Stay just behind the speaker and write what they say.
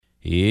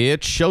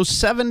It's show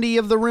 70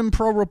 of the Rim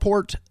Pro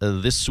Report.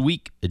 This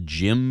week,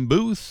 Jim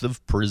Booth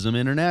of Prism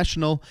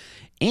International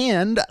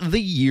and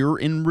the Year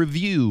in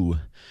Review.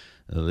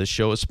 This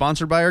show is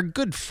sponsored by our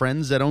good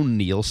friends at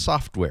O'Neill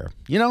Software.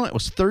 You know, it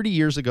was 30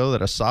 years ago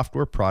that a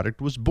software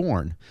product was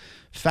born.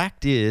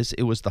 Fact is,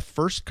 it was the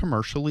first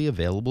commercially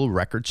available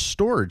record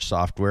storage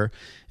software,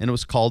 and it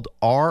was called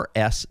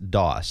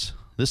RS-DOS.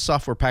 This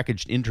software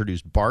package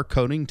introduced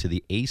barcoding to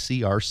the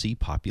ACRC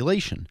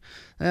population.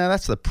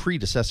 That's the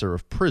predecessor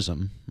of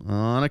Prism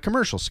on a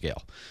commercial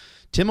scale.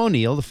 Tim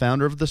O'Neill, the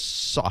founder of the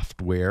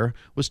software,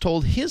 was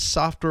told his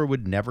software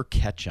would never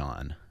catch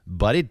on.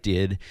 But it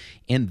did,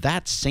 and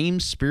that same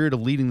spirit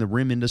of leading the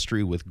RIM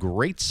industry with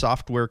great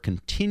software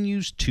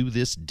continues to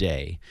this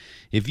day.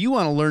 If you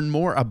want to learn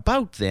more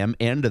about them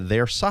and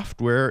their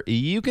software,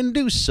 you can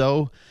do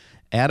so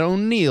at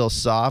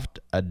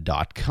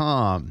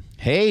o'neillsoft.com.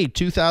 Hey,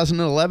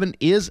 2011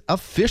 is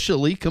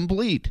officially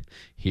complete.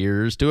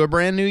 Here's to a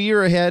brand new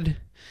year ahead.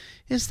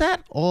 Is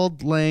that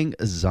Auld Lang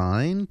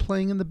Syne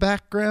playing in the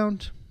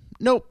background?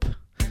 Nope.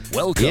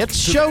 Welcome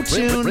it's to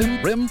Showtune. the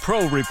RIM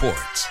Pro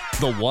Reports,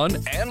 the one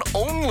and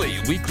only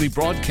weekly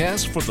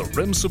broadcast for the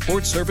RIM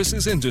support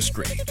services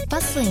industry.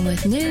 Bustling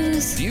with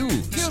news,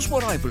 Views. Here's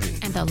what I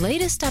believe. and the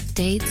latest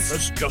updates,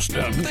 That's just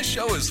them. The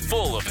show is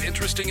full of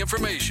interesting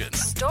information.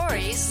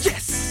 stories,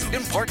 Yes.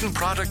 Important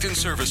product and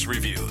service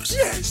reviews.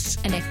 Yes.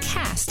 and a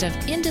cast of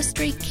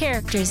industry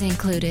characters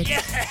included.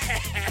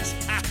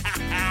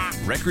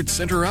 Record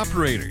center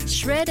operators,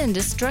 Shred and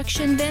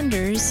destruction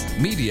vendors,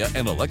 media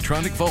and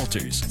electronic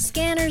vaulters.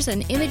 scanners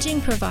and imaging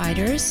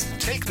providers.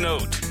 Take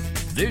note.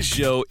 This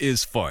show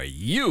is for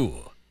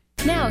you.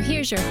 Now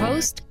here's your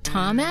host,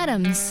 Tom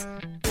Adams.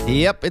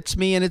 Yep, it's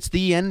me, and it's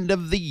the end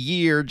of the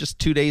year. Just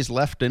 2 days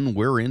left, and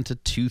we're into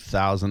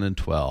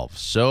 2012.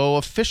 So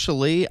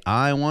officially,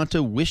 I want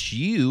to wish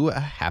you a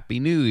Happy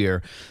New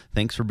Year.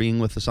 Thanks for being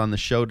with us on the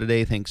show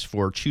today. Thanks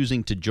for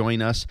choosing to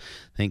join us.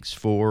 Thanks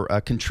for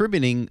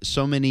contributing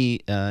so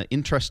many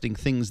interesting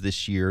things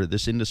this year.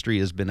 This industry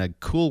has been a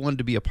cool one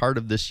to be a part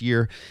of this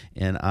year,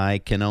 and I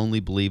can only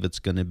believe it's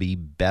going to be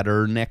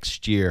better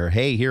next year.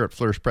 Hey, here at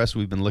Flourish Press,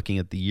 we've been looking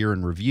at the year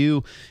in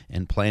review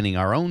and planning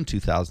our own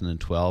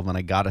 2012, and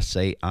I gotta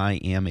say, I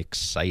am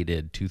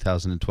excited.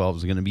 2012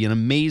 is going to be an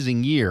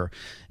amazing year,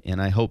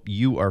 and I hope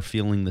you are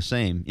feeling the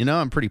same. You know,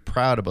 I'm pretty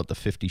proud about the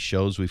 50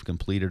 shows we've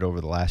completed over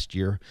the last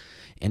year,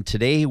 and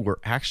today we're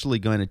actually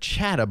going to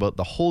chat about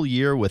the whole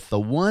year with the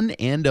one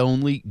and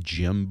only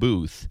Jim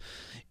Booth.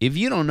 If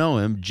you don't know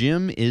him,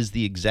 Jim is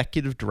the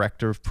executive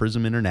director of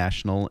Prism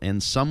International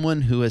and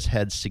someone who has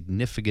had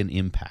significant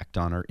impact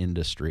on our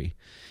industry.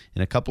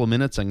 In a couple of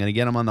minutes, I'm going to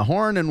get him on the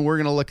horn, and we're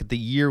going to look at the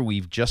year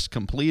we've just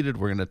completed.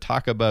 We're going to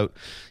talk about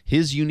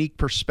his unique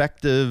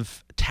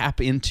perspective,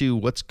 tap into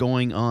what's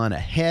going on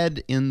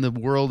ahead in the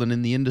world and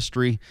in the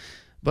industry.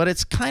 But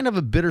it's kind of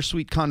a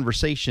bittersweet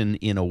conversation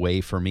in a way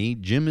for me.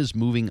 Jim is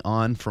moving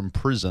on from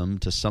Prism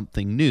to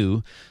something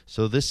new,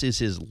 so this is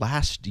his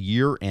last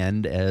year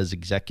end as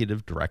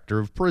executive director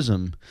of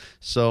Prism.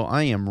 So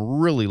I am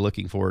really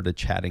looking forward to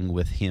chatting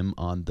with him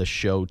on the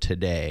show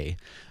today.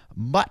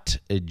 But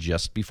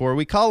just before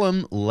we call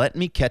him, let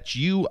me catch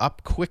you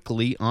up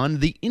quickly on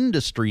the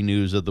industry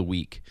news of the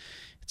week.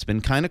 It's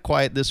been kind of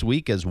quiet this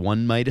week, as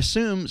one might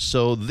assume,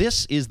 so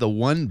this is the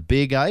one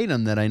big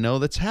item that I know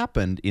that's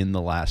happened in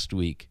the last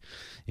week.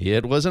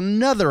 It was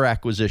another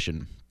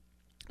acquisition.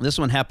 This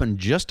one happened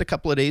just a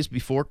couple of days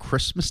before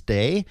Christmas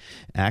Day.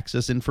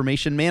 Access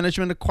Information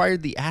Management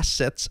acquired the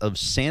assets of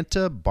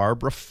Santa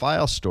Barbara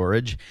File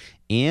Storage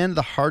and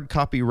the hard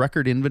copy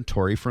record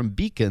inventory from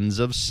Beacons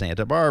of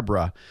Santa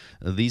Barbara.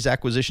 These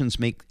acquisitions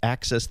make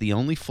Access the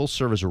only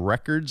full-service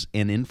records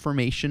and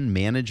information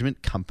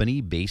management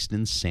company based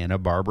in Santa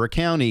Barbara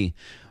County.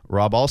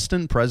 Rob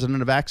Alston,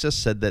 president of Access,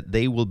 said that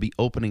they will be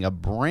opening a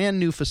brand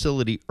new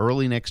facility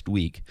early next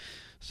week.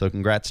 So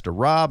congrats to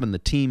Rob and the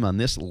team on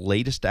this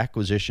latest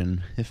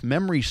acquisition. If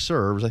memory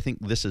serves, I think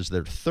this is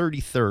their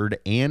 33rd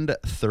and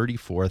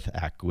 34th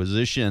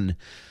acquisition.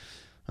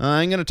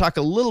 I'm going to talk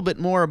a little bit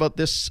more about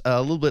this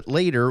a little bit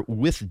later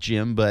with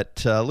Jim,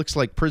 but looks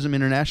like Prism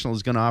International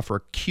is going to offer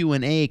a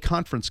Q&A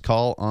conference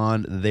call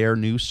on their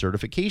new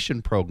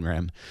certification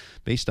program.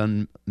 Based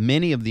on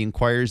many of the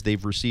inquiries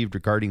they've received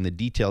regarding the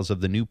details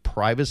of the new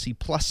Privacy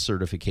Plus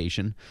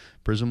certification,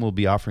 Prism will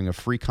be offering a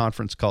free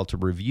conference call to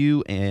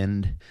review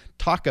and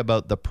talk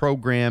about the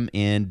program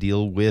and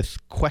deal with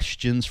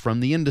questions from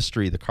the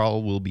industry. The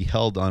call will be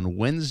held on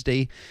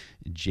Wednesday,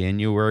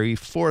 January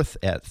 4th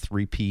at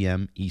 3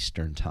 p.m.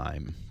 Eastern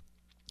Time.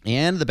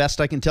 And the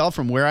best I can tell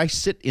from where I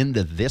sit in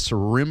this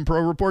RIM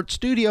Pro Report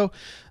studio,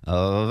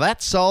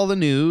 that's all the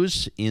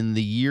news in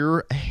the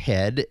year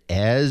ahead.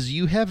 As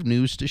you have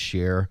news to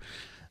share,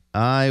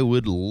 I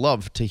would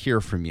love to hear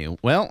from you.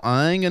 Well,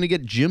 I'm going to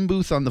get Jim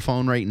Booth on the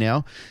phone right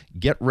now.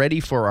 Get ready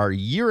for our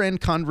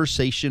year-end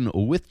conversation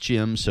with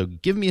Jim, so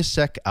give me a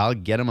sec. I'll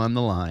get him on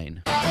the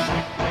line.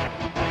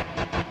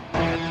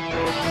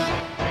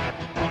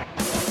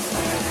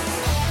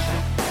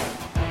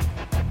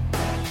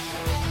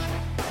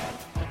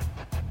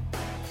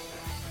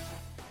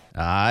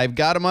 I've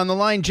got him on the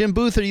line. Jim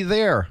Booth, are you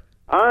there?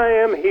 I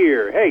am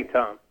here. Hey,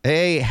 Tom.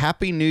 Hey,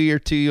 Happy New Year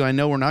to you. I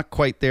know we're not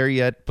quite there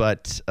yet,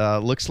 but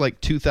looks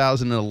like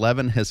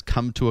 2011 has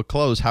come to a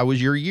close. How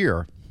was your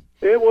year?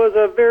 It was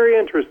a very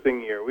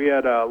interesting year. We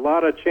had a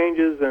lot of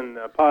changes and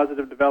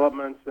positive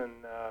developments, and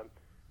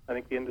I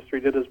think the industry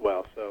did as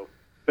well. So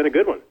it's been a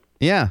good one.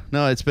 Yeah,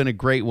 no, it's been a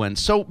great one.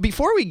 So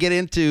before we get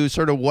into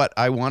sort of what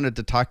I wanted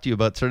to talk to you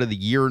about, sort of the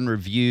year in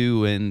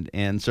review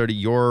and sort of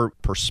your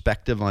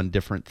perspective on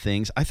different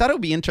things, I thought it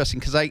would be interesting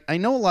because I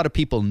know a lot of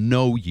people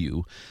know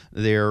you.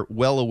 They're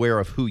well aware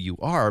of who you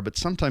are, but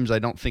sometimes I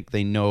don't think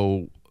they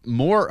know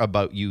more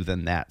about you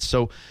than that.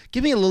 So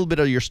give me a little bit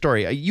of your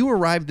story. You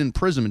arrived in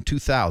Prism in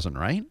 2000,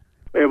 right?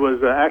 It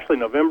was actually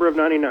November of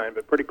 99,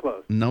 but pretty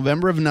close.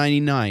 November of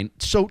 99.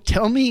 So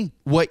tell me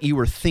what you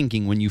were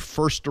thinking when you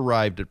first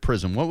arrived at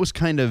Prism. What was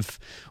kind of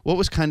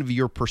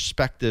your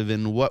perspective,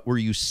 and what were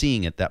you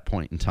seeing at that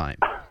point in time?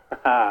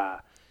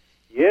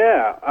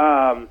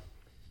 Yeah.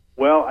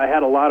 Well, I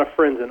had a lot of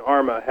friends in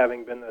ARMA,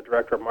 having been the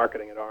director of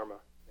marketing at ARMA,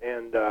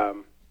 and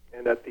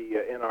at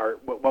the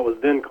what was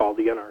then called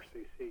the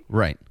NRCC.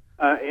 Right.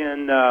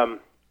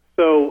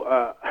 So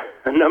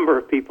a number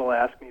of people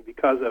asked me,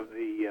 because of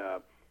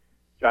the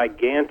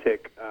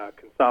gigantic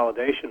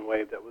consolidation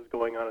wave that was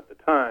going on at the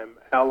time,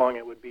 how long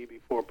it would be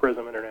before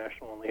Prism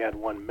International only had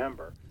one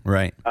member.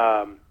 Right.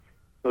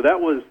 So that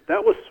was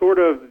sort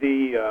of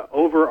the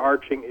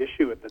overarching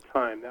issue at the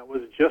time. That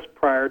was just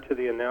prior to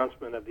the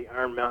announcement of the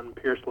Iron Mountain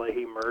Pierce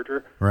Leahy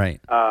merger.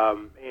 Right.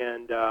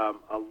 And a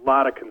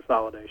lot of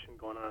consolidation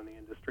going on in the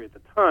industry at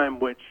the time,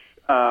 which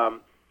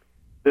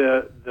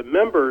the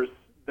members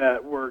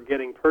that were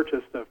getting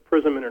purchased of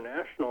Prism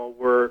International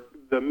were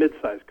the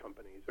mid-sized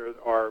companies,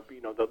 or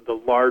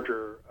the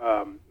larger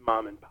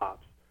mom and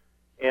pops,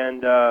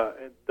 and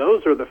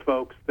those are the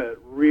folks that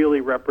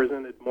really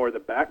represented more the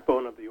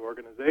backbone of the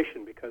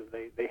organization, because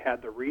they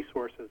had the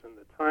resources and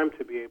the time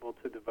to be able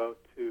to devote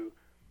to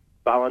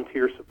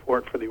volunteer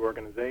support for the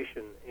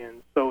organization.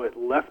 And so it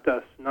left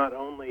us not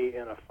only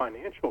in a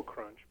financial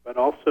crunch, but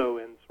also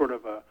in sort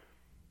of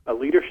a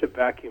leadership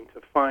vacuum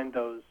to find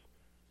those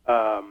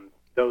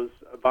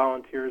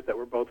volunteers that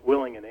were both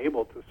willing and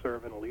able to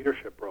serve in a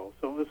leadership role.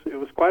 So it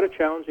was quite a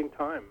challenging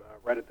time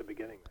right at the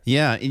beginning.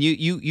 Yeah, and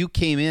you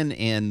came in,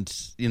 and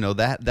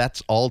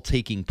that's all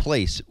taking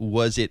place.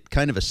 Was it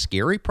kind of a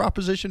scary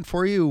proposition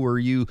for you? Were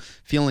you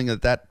feeling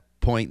at that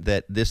point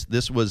that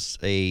this was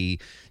a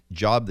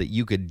job that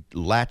you could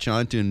latch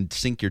onto and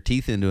sink your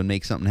teeth into and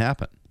make something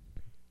happen?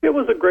 It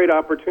was a great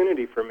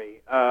opportunity for me,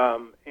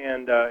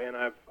 and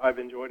I've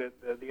enjoyed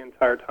it the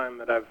entire time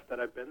that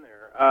I've been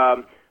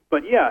there.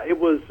 But yeah, it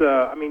was.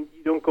 You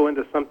don't go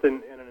into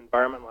something in an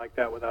environment like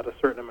that without a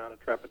certain amount of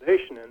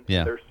trepidation, and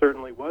there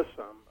certainly was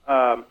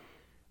some.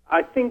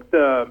 I think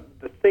the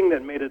thing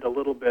that made it a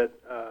little bit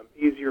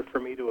easier for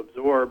me to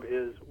absorb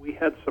is we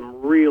had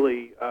some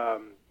really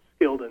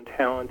skilled and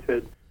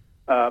talented,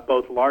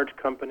 both large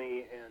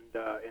company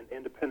and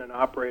independent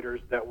operators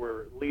that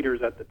were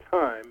leaders at the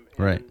time.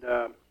 Right.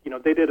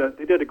 And they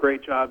did a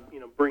great job,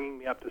 bringing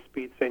me up to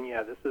speed, saying,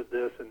 yeah, this is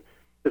this, and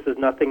this is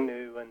nothing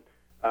new, and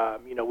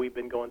we've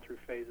been going through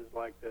phases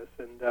like this,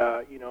 and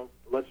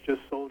let's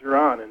just soldier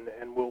on,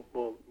 and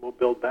we'll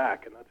build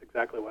back, and that's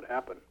exactly what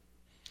happened.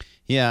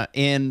 Yeah,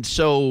 and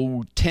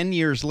so 10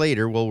 years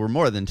later, well, we're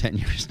more than 10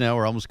 years now.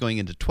 We're almost going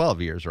into 12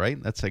 years, right?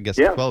 That's, I guess,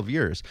 12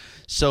 years.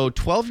 So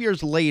 12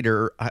 years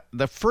later,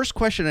 the first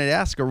question I'd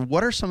ask are,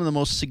 what are some of the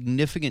most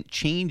significant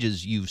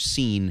changes you've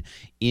seen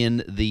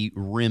in the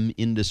RIM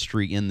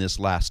industry in this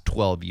last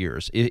 12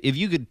 years? If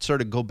you could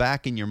sort of go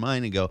back in your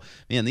mind and go,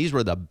 man, these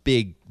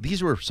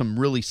were some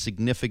really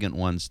significant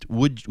ones.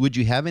 Would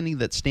you have any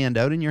that stand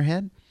out in your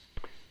head?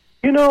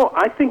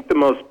 I think the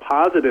most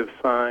positive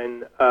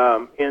sign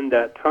in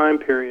that time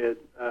period,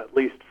 at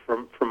least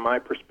from my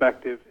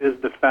perspective, is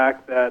the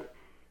fact that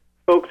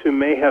folks who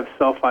may have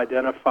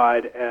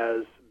self-identified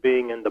as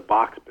being in the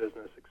box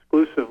business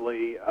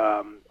exclusively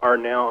are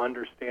now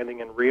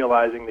understanding and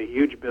realizing the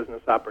huge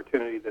business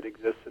opportunity that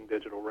exists in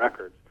digital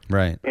records.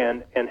 Right.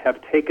 And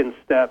have taken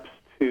steps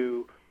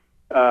to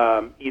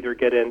either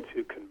get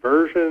into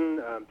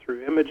conversion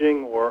through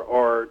imaging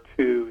or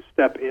to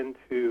step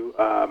into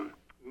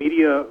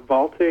media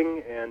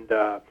vaulting and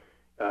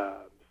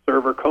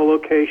server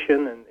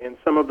co-location and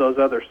some of those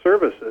other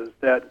services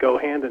that go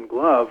hand in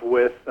glove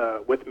with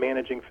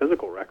managing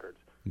physical records.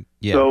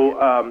 Yeah.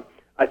 So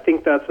I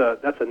think that's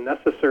a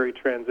necessary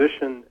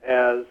transition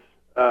as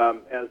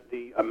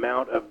the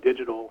amount of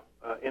digital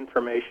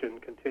information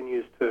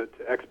continues to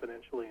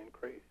exponentially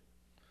increase.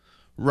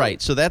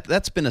 Right. So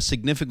that's been a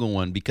significant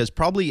one, because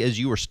probably as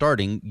you were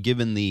starting,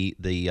 given the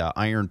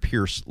Iron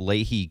Pierce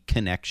Leahy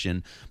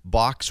connection,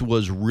 box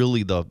was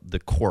really the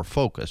core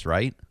focus,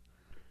 right?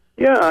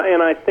 Yeah,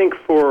 and I think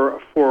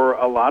for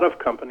a lot of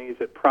companies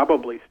it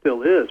probably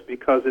still is,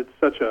 because it's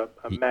such a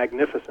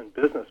magnificent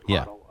business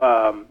model.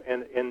 Yeah.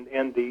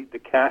 And the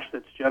cash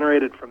that's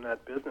generated from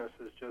that business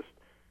is just,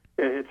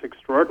 it's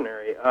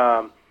extraordinary.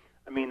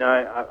 I mean,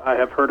 I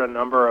have heard a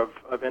number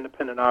of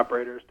independent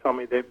operators tell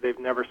me they've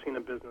never seen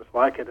a business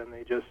like it, and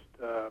they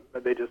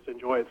just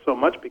enjoy it so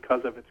much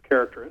because of its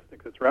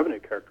characteristics, its revenue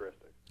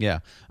characteristics. Yeah.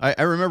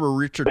 I remember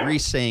Richard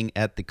Reese saying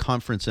at the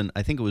conference, and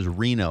I think it was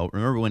Reno,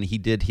 remember when he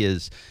did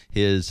his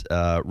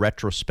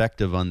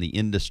retrospective on the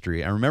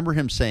industry, I remember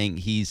him saying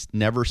he's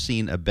never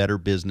seen a better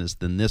business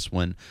than this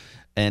one.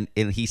 And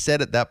he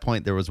said at that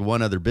point there was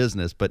one other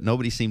business, but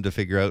nobody seemed to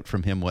figure out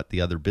from him what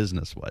the other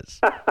business was.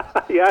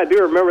 Yeah, I do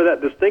remember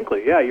that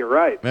distinctly. Yeah, you're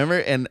right. Remember?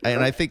 And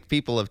I think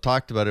people have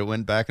talked about it,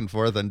 went back and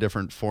forth on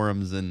different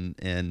forums,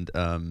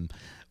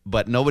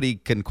 but nobody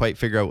can quite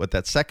figure out what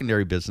that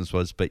secondary business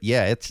was. But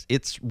yeah,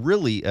 it's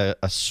really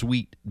a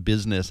sweet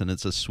business, and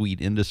it's a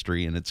sweet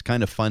industry, and it's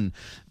kind of fun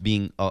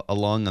being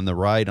along on the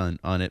ride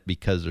on it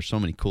because there's so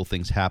many cool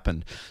things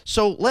happened.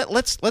 So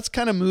let's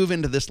kind of move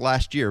into this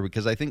last year,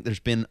 because I think there's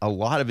been a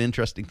lot of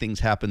interesting things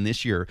happen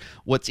this year.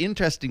 What's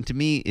interesting to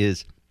me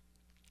is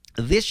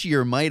this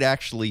year might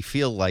actually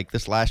feel like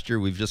this last year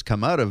we've just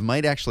come out of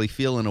might actually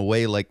feel in a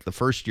way like the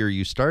first year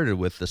you started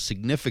with, the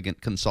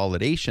significant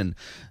consolidation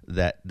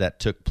that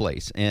took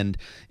place. And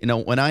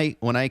when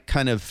I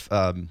kind of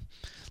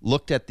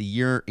looked at the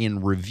year in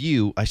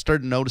review, I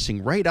started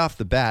noticing right off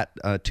the bat,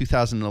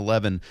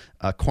 2011,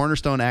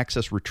 Cornerstone,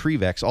 Access,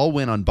 RetrieveX all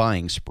went on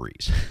buying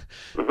sprees.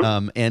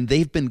 And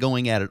they've been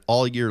going at it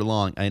all year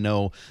long. I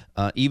know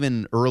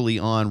even early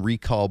on,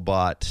 Recall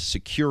bought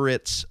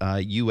Securits,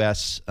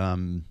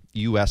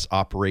 U.S.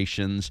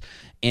 operations.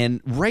 And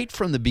right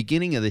from the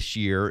beginning of this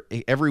year,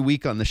 every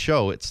week on the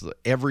show, it's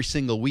every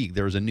single week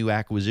there was a new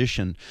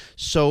acquisition.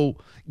 So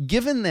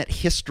given that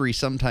history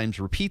sometimes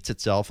repeats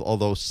itself,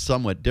 although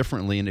somewhat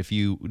differently, and if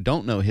you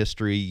don't know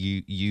history,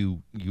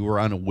 you are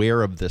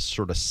unaware of this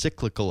sort of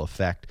cyclical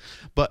effect.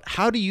 But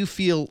how do you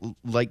feel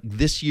like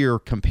this year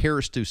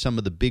compares to some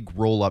of the big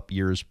roll-up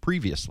years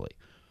previously?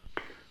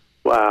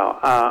 Wow,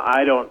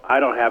 I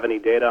don't have any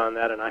data on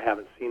that, and I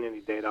haven't seen any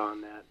data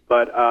on that.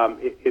 But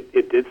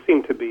it did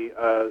seem to be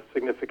a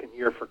significant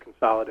year for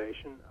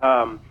consolidation.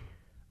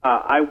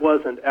 I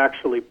wasn't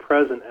actually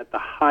present at the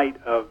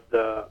height of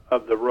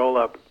the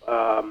roll-up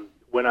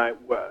when I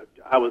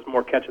was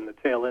more catching the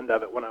tail end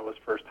of it when I was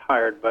first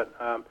hired. But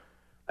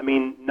I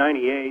mean,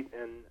 98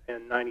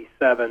 and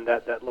 97,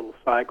 that little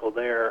cycle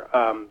there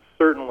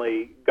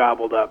certainly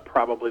gobbled up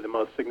probably the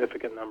most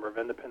significant number of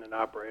independent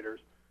operators.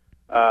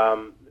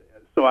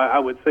 So I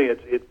would say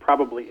it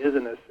probably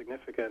isn't as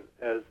significant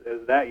as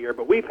that year.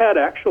 But we've had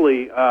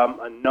actually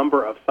a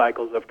number of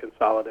cycles of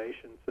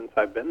consolidation since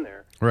I've been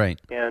there. Right.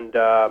 And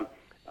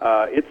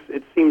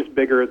it seems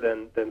bigger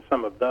than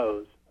some of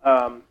those.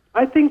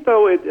 I think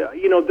though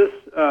this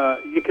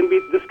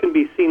can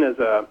be seen as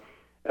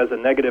a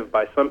negative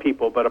by some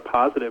people, but a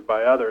positive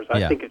by others.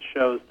 I think it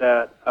shows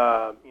that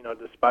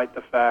despite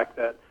the fact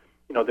that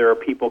there are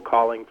people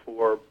calling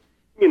for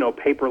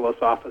paperless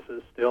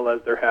offices still,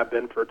 as there have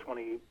been for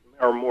 20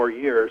 or more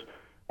years,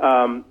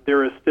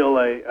 there is still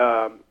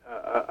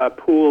a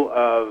pool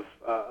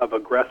of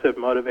aggressive,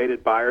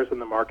 motivated buyers in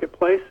the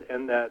marketplace,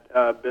 and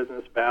that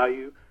business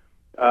value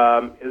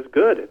is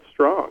good. It's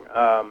strong,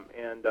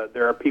 and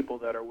there are people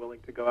that are willing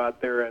to go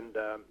out there and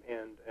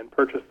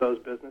purchase those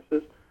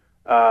businesses.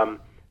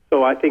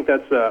 So I think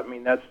that's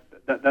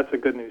a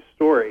good news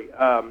story.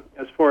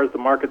 As far as the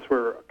markets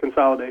where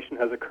consolidation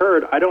has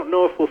occurred, I don't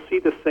know if we'll see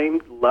the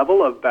same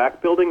level of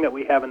backbuilding that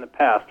we have in the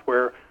past,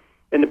 where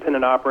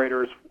independent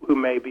operators who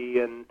may be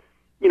in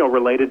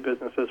related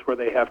businesses where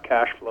they have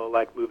cash flow,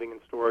 like moving and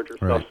storage or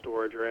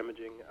self-storage or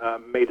imaging,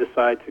 may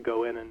decide to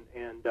go in and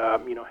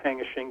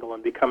hang a shingle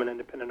and become an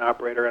independent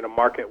operator in a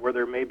market where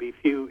there may be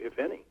few, if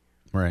any.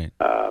 Right.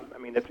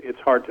 It's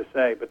hard to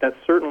say, but that's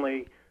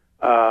certainly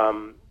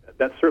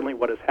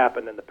what has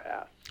happened in the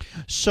past.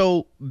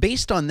 So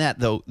based on that,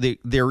 though,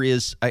 there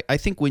is, I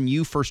think when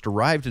you first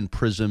arrived in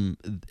Prism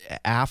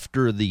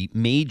after the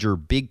major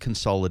big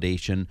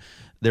consolidation,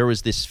 there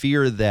was this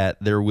fear that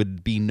there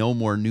would be no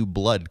more new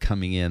blood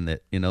coming in,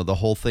 that, the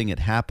whole thing had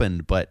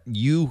happened. But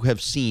you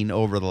have seen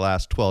over the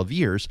last 12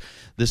 years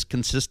this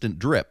consistent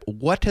drip.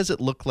 What has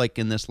it looked like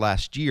in this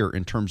last year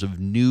in terms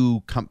of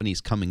new companies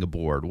coming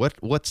aboard?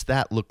 What's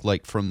that look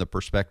like from the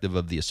perspective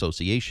of the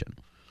association?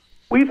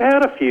 We've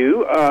had a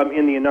few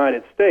in the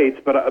United States,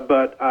 but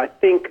I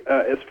think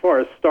as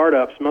far as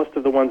startups, most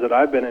of the ones that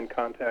I've been in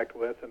contact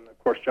with, and of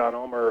course John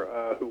Ulmer,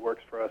 who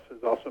works for us,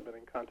 has also been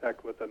in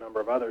contact with a number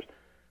of others.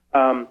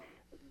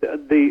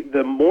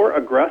 The more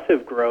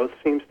aggressive growth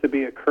seems to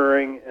be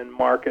occurring in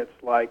markets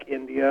like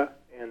India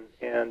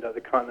and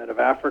the continent of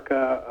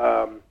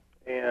Africa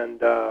and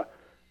the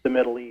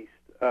Middle East.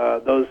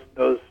 Those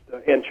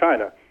and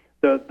China.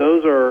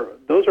 Those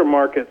are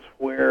markets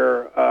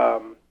where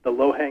the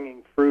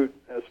low-hanging fruit,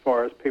 as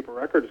far as paper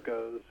records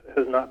goes,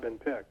 has not been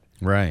picked.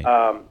 Right.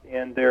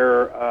 And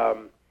they're,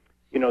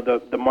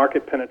 the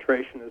market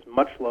penetration is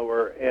much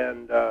lower,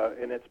 and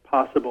it's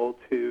possible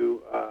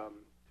to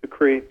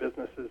create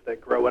businesses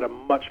that grow at a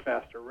much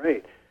faster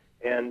rate.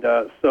 And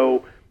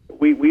so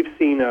we've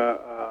seen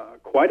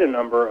quite a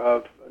number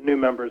of new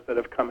members that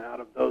have come out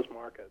of those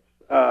markets.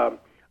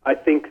 I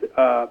think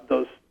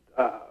those.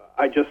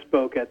 I just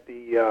spoke at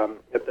the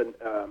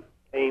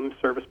AIM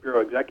Service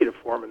Bureau Executive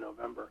Forum in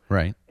November,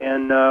 Right.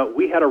 and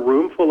we had a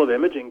room full of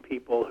imaging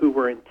people who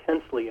were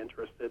intensely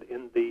interested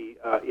in the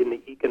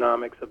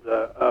economics of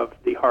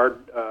the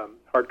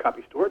hard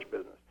copy storage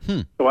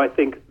business. So I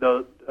think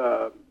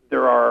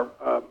there are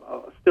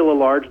still a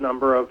large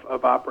number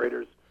of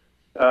operators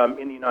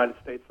in the United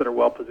States that are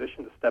well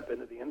positioned to step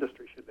into the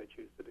industry should they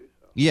choose to do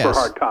so. Yes. For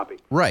hard copy.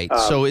 Right.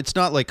 So it's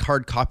not like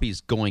hard copy is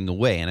going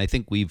away. And I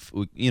think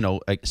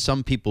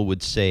some people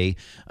would say,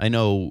 I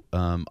know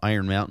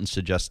Iron Mountain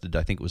suggested,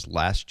 I think it was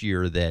last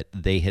year, that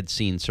they had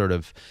seen sort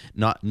of,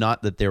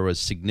 not that there was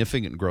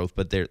significant growth,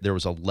 but there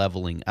was a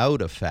leveling out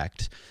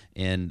effect,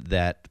 and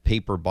that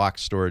paper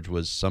box storage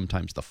was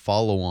sometimes the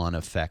follow-on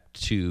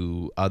effect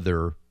to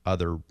other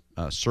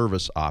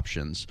service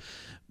options.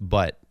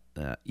 But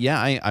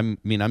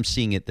I'm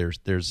seeing it.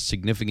 There's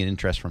significant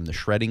interest from the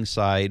shredding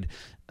side.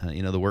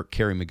 The work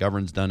Carrie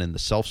McGovern's done in the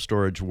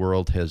self-storage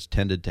world has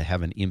tended to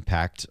have an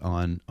impact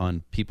on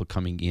people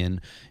coming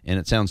in, and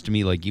it sounds to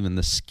me like even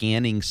the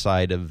scanning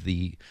side of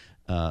the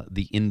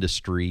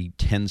industry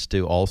tends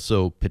to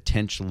also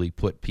potentially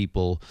put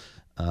people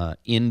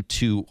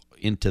into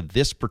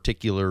this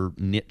particular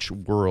niche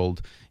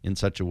world in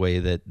such a way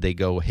that they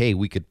go, hey,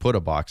 we could put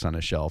a box on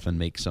a shelf and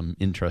make some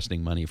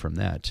interesting money from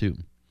that too.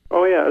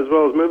 Oh yeah, as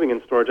well as moving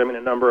in storage. I mean,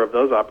 a number of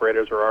those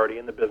operators are already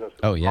in the business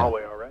in a small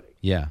way already.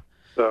 Yeah.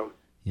 So.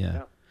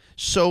 Yeah.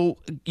 So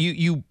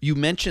you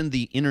mentioned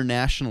the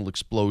international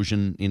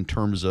explosion in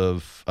terms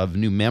of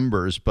new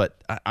members,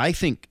 but I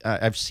think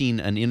I've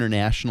seen an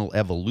international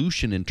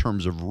evolution in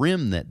terms of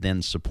RIM that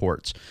then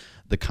supports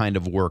the kind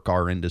of work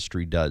our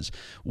industry does.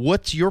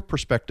 What's your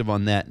perspective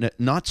on that?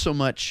 Not so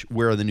much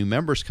where are the new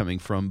members coming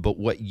from, but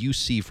what you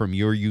see from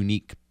your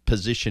unique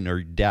position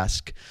or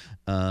desk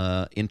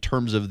in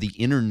terms of the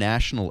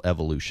international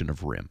evolution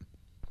of RIM.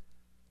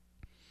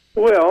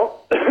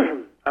 Well,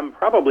 I'm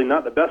probably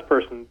not the best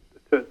person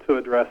to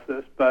address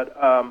this, but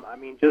I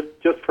mean,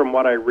 just from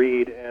what I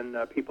read and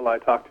people I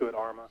talk to at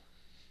ARMA,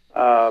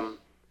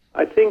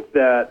 I think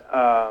that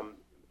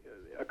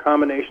a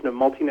combination of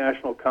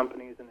multinational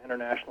companies and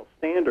international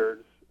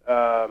standards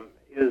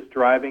is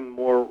driving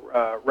more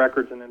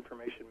records and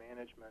information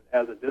management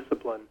as a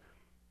discipline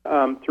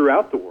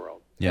throughout the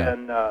world. Yeah.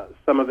 And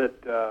some of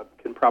it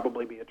can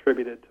probably be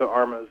attributed to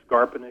ARMA's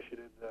GARP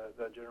initiative,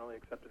 the Generally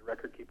Accepted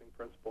Record-Keeping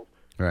Principles.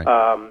 Right.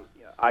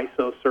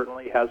 ISO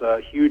certainly has a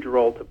huge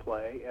role to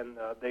play, and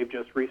they've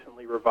just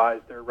recently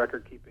revised their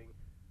record-keeping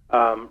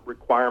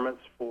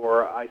requirements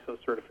for ISO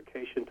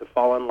certification to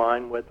fall in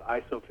line with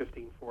ISO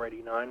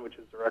 15489, which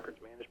is the records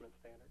management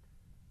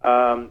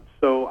standard.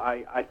 So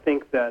I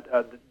think that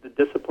the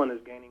discipline is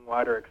gaining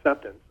wider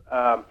acceptance.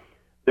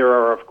 There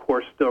are, of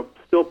course,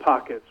 still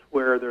pockets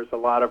where there's a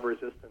lot of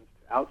resistance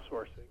to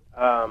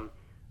outsourcing.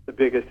 The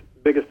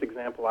biggest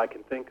example I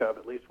can think of,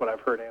 at least what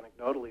I've heard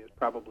anecdotally, is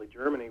probably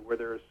Germany, where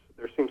there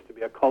seems to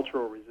be a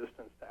cultural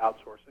resistance to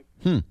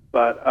outsourcing.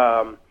 But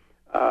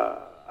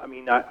I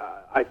mean,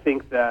 I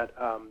think that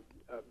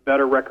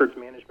better records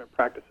management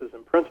practices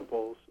and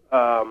principles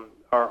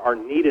are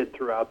needed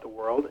throughout the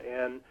world,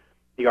 and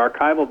the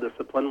archival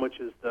discipline, which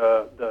is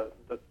the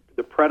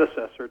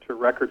predecessor to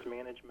records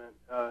management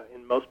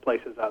in most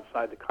places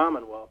outside the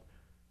Commonwealth,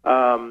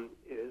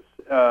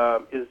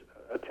 is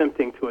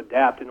attempting to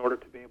adapt in order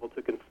to be able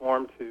to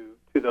conform to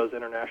those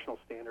international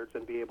standards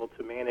and be able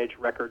to manage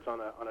records on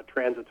a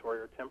transitory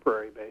or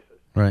temporary basis,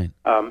 right?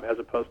 As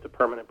opposed to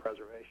permanent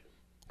preservation.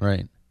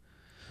 Right.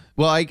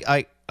 Well,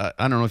 I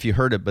don't know if you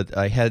heard it, but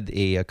I had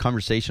a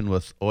conversation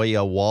with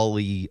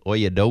Oyewale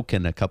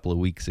Oyedokin a couple of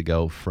weeks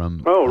ago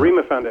from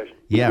RIMA Foundation.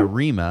 Yeah,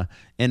 RIMA,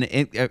 and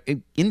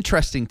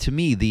interesting to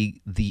me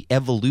the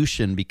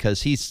evolution,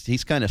 because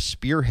he's kind of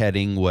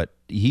spearheading what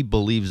he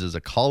believes is a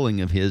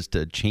calling of his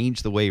to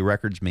change the way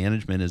records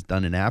management is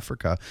done in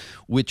Africa,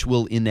 which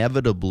will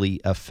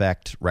inevitably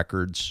affect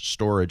records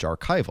storage,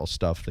 archival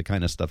stuff, the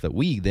kind of stuff that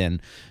we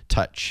then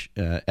touch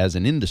as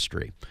an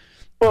industry.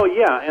 Well,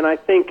 yeah, and I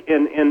think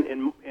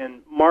in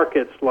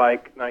markets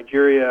like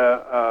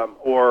Nigeria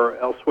or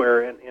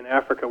elsewhere in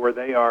Africa where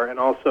they are, and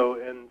also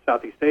in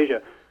Southeast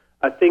Asia,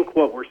 I think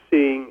what we're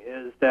seeing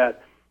is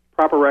that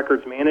proper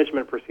records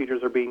management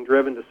procedures are being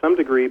driven to some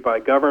degree by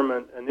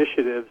government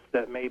initiatives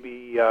that may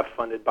be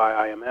funded by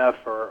IMF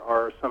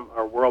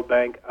or World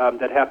Bank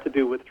that have to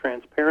do with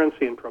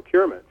transparency and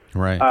procurement.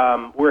 Right.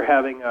 We're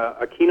having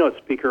a keynote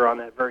speaker on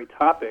that very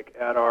topic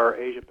at our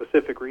Asia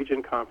Pacific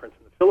Region Conference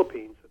in the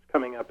Philippines.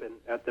 Coming up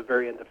at the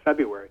very end of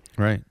February.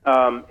 Right.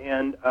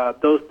 And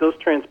those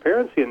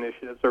transparency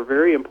initiatives are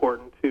very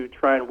important to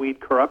try and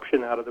weed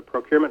corruption out of the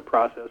procurement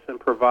process and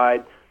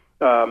provide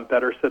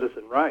better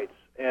citizen rights.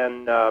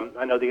 And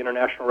I know the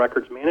International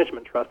Records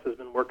Management Trust has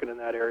been working in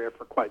that area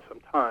for quite some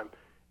time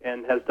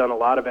and has done a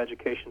lot of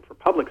education for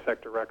public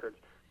sector records.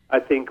 I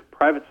think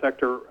private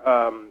sector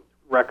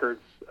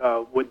records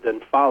would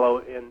then follow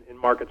in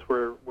markets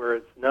where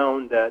it's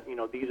known that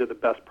these are the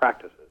best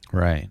practices.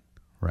 Right.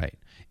 Right.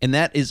 And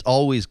that is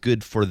always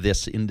good for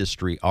this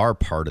industry, our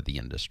part of the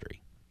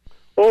industry.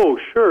 Oh,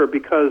 sure,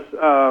 because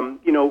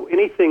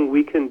anything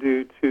we can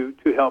do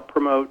to help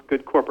promote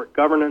good corporate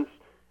governance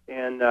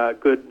and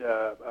good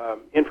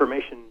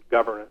information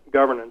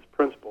governance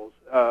principles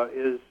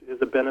is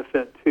a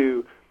benefit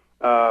to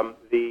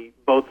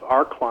both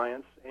our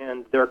clients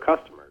and their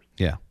customers.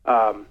 Yeah.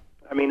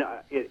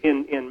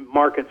 In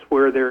markets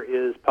where there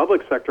is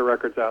public sector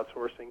records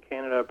outsourcing,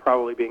 Canada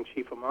probably being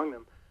chief among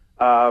them,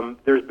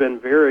 there's been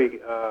very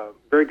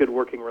good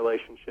working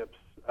relationships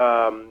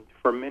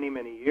for many,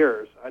 many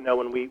years. I know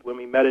when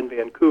we met in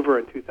Vancouver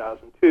in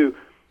 2002,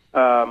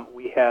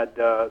 we had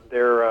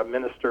their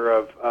Minister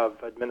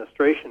of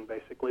Administration,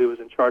 basically, who was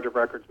in charge of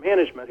records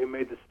management, who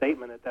made the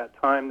statement at that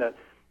time that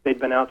they'd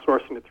been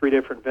outsourcing to 3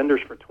 different vendors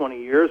for 20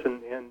 years,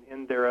 and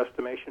in their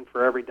estimation,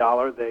 for every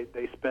dollar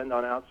they spend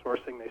on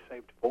outsourcing, they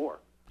saved 4.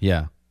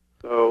 Yeah.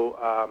 So,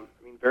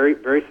 very,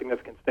 very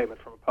significant statement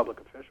from a public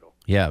official.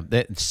 Yeah,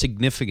 that's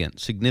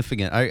significant.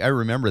 I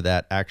remember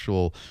that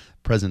actual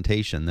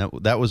presentation.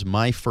 That was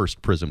my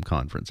first PRISM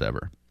conference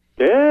ever.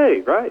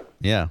 Yay, right.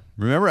 Yeah.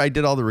 Remember I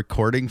did all the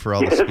recording for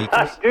all the speakers?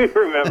 I do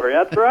remember.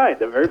 That's right,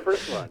 the very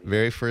first one.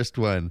 Very first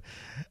one.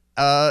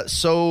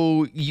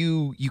 So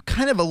you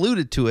kind of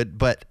alluded to it,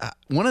 but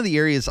one of the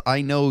areas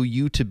I know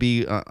you to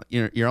be,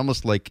 you're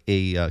almost like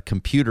a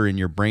computer in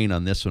your brain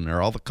on this one,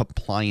 are all the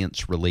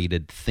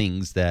compliance-related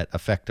things that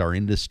affect our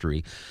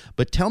industry.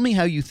 But tell me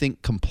how you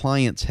think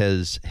compliance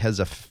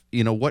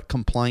what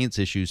compliance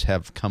issues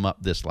have come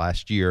up this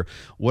last year?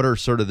 What are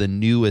sort of the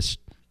newest,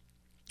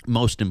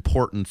 most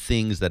important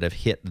things that have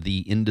hit the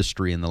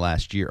industry in the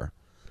last year?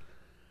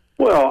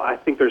 Well, I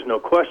think there's no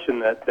question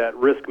that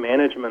risk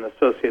management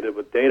associated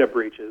with data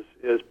breaches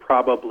is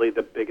probably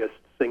the biggest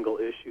single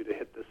issue to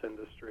hit this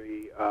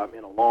industry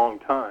in a long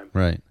time.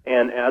 Right.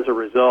 And as a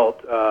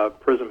result,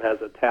 PRISM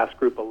has a Task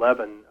Group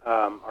 11,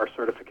 our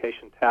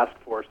certification task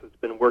force, that's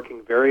been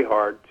working very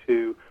hard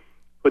to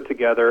put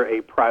together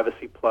a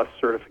Privacy Plus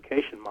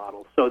certification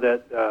model so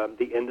that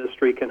the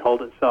industry can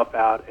hold itself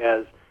out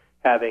as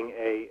having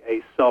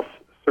a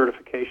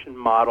self-certification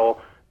model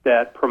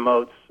that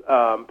promotes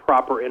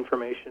proper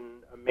information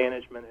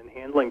management and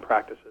handling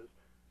practices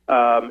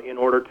in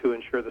order to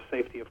ensure the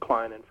safety of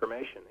client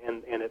information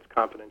and its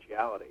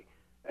confidentiality.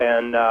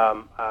 And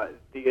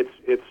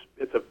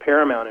it's of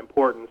paramount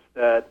importance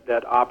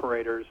that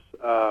operators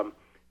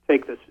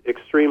take this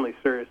extremely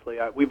seriously.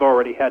 We've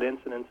already had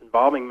incidents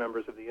involving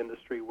members of the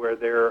industry where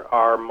there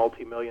are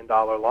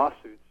multi-million-dollar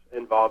lawsuits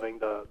involving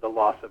the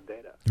loss of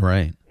data.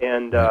 Right.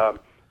 And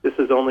this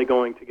is only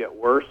going to get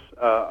worse.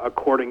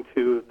 According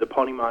to the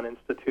Ponemon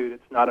Institute,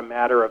 it's not a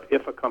matter of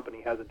if a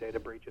company has a data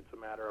breach; it's a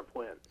matter of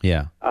when.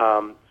 Yeah.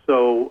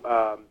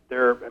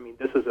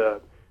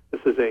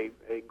 This is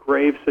a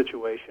grave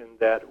situation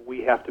that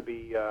we have to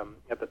be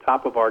at the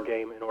top of our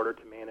game in order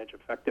to manage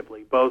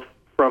effectively, both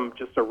from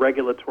just a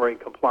regulatory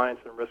compliance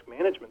and risk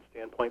management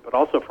standpoint, but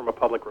also from a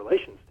public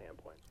relations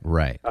standpoint.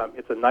 Right.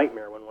 It's a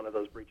nightmare when one of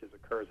those breaches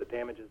occurs. It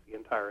damages the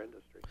entire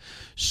industry.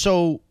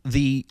 So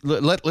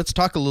let's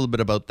talk a little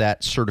bit about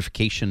that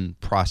certification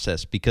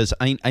process, because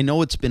I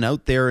know it's been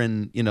out there,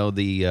 and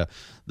the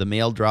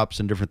mail drops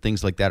and different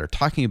things like that are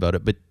talking about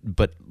it.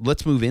 But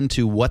let's move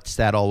into what's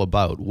that all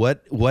about.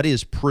 What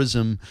is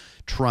PRISM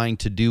trying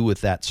to do with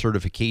that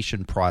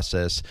certification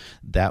process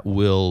that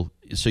will?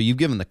 So you've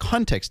given the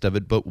context of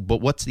it, but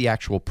what's the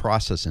actual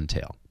process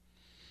entail?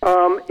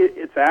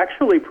 It's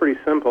actually pretty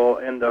simple.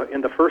 In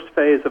the first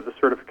phase of the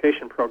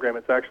certification program,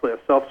 it's actually a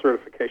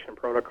self-certification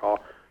protocol.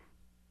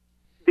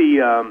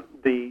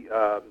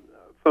 The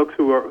folks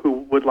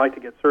who would like to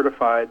get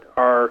certified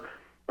are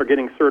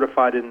getting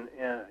certified in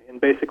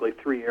basically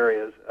 3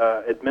 areas: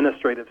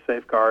 administrative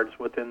safeguards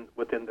within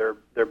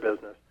their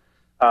business,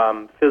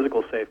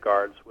 physical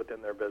safeguards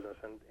within their business,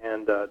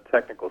 and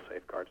technical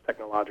safeguards,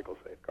 technological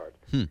safeguards.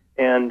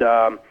 And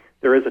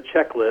there is a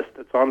checklist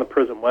that's on the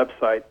PRISM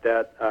website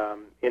that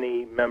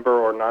any member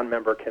or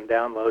non-member can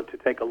download to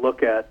take a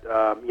look at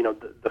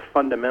the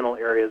fundamental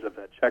areas of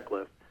that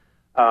checklist.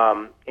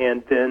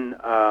 And then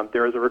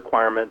there is a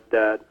requirement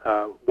that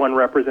one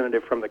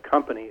representative from the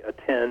company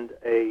attend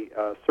a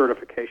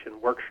certification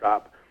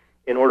workshop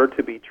in order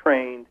to be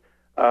trained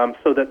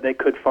so that they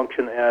could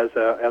function as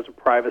a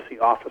privacy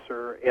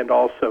officer and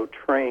also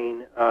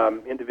train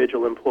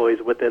individual employees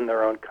within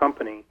their own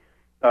company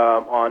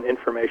on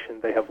information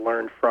they have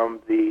learned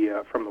from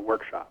the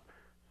workshop.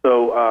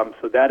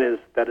 So that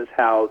is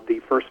how the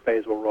first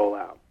phase will roll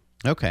out.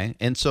 Okay,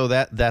 and so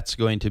that's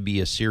going to be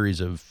a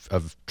series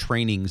of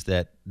trainings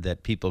that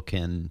people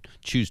can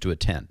choose to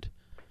attend.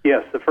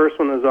 Yes, the first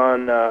one is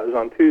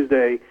on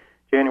Tuesday,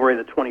 January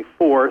the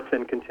 24th,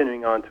 and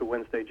continuing on to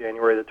Wednesday,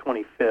 January the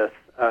 25th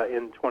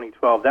in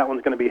 2012. That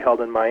one's going to be held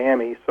in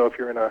Miami. So if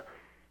you're in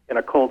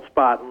a cold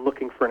spot and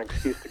looking for an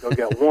excuse to go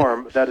get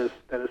warm, that is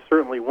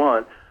certainly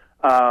one.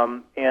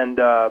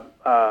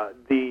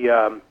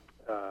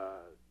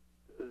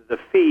 The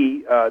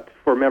fee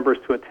for members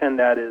to attend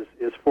that is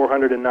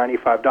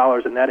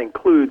 $495, and that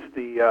includes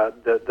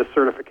the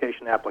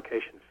certification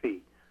application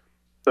fee.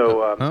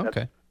 So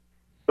okay.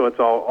 So it's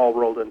all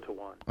rolled into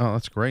one. Oh,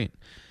 that's great.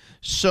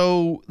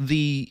 So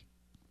the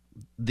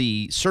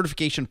the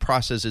certification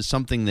process is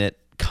something that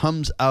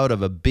comes out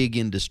of a big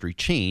industry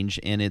change,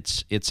 and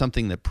it's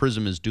something that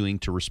Prism is doing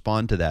to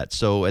respond to that.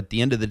 So at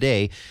the end of the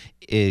day,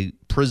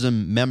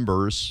 Prism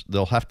members,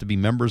 they'll have to be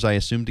members, I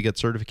assume, to get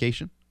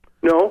certification?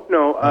 No.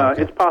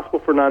 Okay. It's possible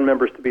for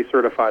non-members to be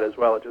certified as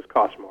well. It just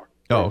costs more.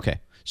 Oh, okay.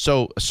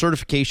 So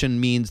certification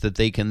means that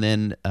they can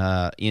then,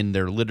 in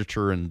their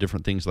literature and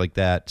different things like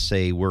that,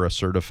 say we're a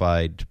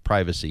certified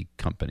privacy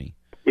company.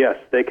 Yes,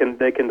 they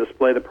can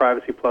display the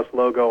Privacy Plus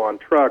logo on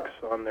trucks,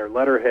 on their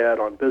letterhead,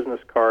 on business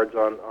cards,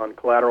 on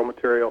collateral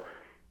material,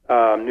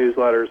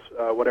 newsletters,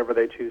 whatever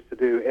they choose to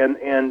do.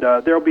 And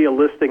there'll be a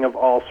listing of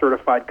all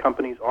certified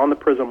companies on the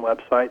Prism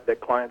website that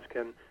clients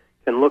can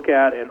look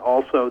at, and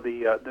also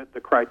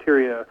the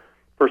criteria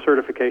for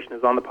certification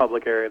is on the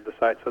public area of the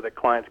site so that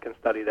clients can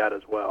study that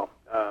as well,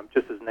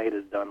 just as NATE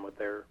has done with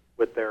their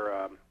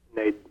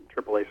NATE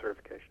AAA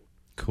certification.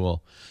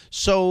 Cool.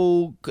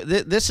 So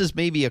this is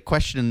maybe a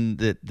question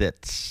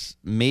that's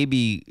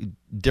maybe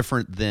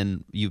different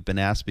than you've been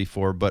asked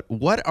before, but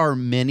what are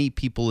many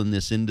people in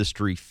this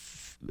industry,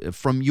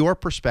 from your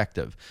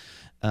perspective,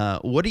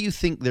 what do you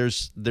think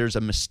there's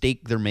a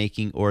mistake they're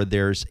making, or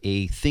there's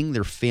a thing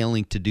they're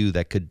failing to do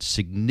that could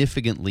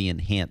significantly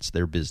enhance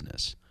their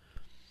business?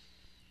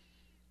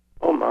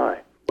 Oh, my.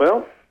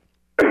 Well,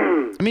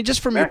 I mean, just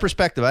from your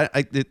perspective,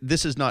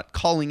 this is not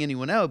calling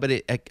anyone out,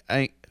 but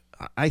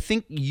I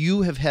think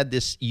you have had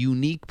this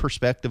unique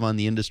perspective on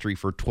the industry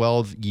for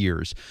 12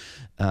 years.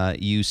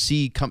 You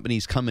see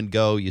companies come and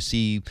go. You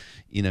see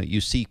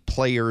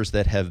players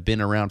that have been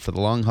around for the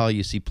long haul.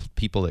 You see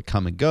people that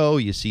come and go.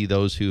 You see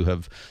those who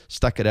have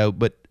stuck it out.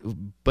 But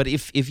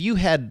if you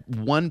had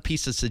one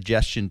piece of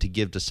suggestion to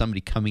give to somebody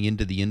coming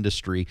into the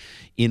industry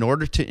in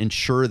order to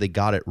ensure they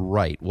got it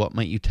right, what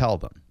might you tell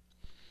them?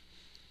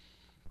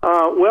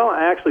 Well,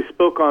 I actually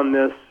spoke on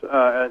this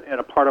at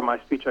a part of my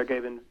speech I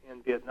gave in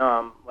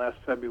Vietnam last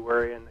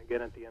February, and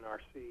again at the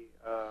NRC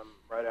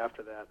right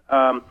after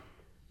that.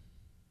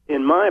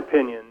 In my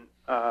opinion,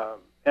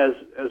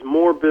 as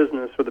more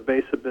business, or the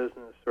base of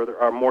business, or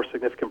our more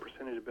significant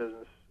percentage of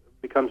business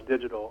becomes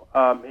digital,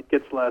 it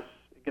gets less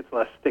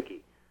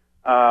sticky.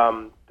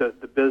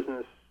 The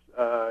business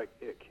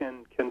it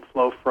can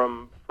flow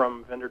from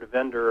vendor to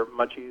vendor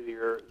much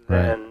easier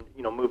than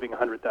moving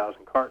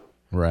 100,000 cartons.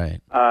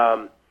 Right.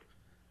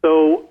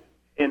 So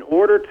in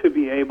order to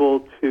be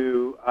able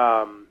to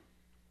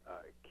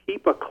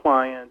keep a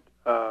client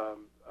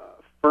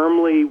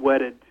firmly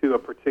wedded to a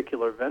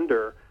particular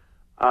vendor,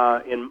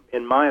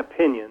 in my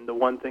opinion, the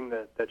one thing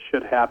that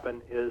should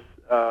happen is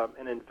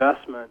an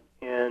investment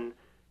in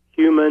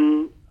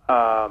human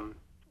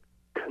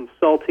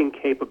consulting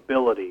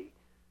capability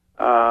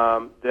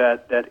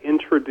that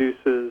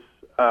introduces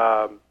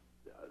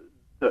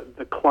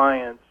the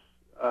clients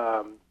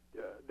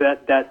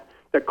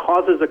that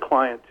causes a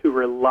client to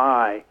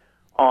rely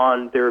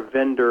on their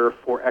vendor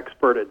for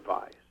expert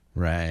advice.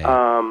 Right.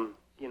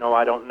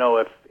 I don't know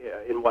if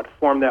in what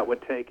form that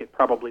would take. It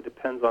probably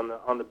depends on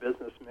the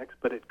business mix,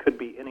 but it could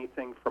be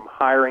anything from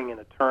hiring an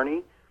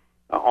attorney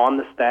on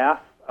the staff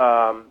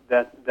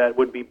that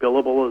would be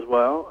billable as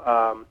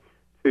well,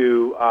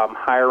 to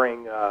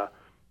hiring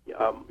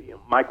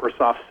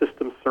Microsoft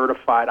Systems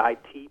certified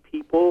IT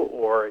people,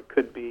 or it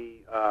could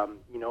be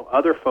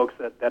other folks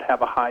that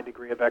have a high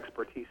degree of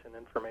expertise in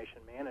information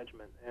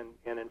management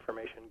and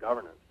information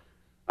governance.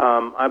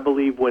 I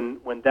believe when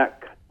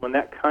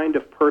that kind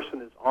of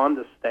person is on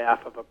the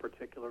staff of a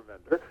particular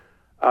vendor,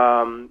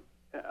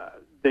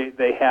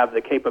 they have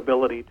the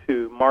capability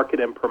to market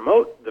and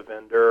promote the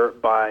vendor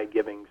by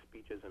giving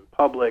speeches in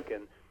public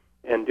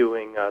and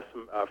doing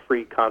some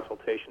free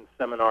consultation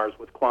seminars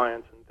with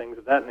clients and things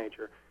of that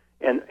nature,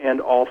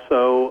 and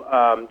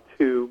also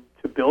to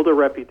build a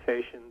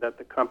reputation that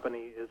the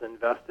company is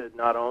invested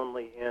not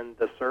only in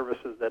the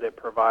services that it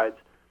provides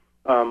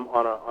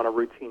on a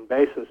routine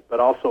basis, but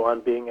also on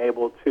being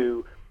able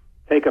to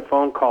take a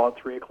phone call at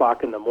 3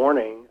 o'clock in the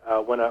morning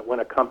when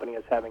a company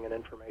is having an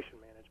information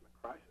management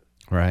crisis.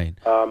 Right.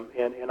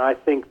 And I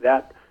think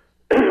that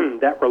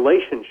that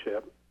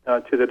relationship,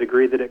 to the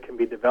degree that it can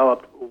be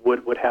developed,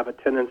 would have a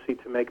tendency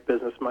to make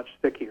business much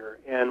stickier,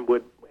 and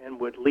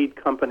would lead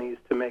companies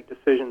to make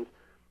decisions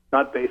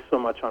not based so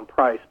much on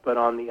price, but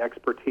on the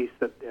expertise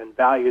and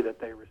value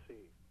that they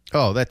receive.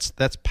 Oh, that's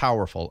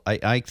powerful.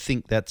 I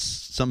think that's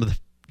some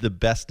of the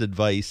best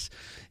advice.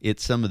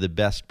 It's some of the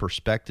best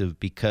perspective,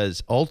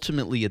 because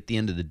ultimately at the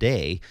end of the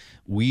day,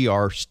 we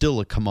are still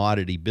a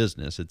commodity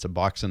business. It's a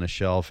box on a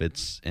shelf.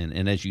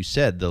 And as you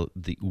said,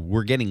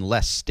 we're getting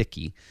less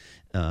sticky.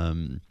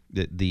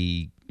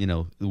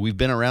 We've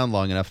been around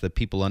long enough that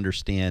people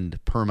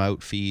understand perm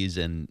out fees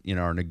and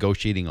are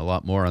negotiating a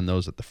lot more on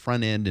those at the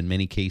front end. In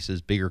many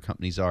cases, bigger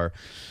companies are,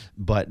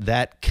 but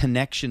that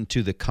connection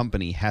to the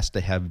company has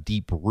to have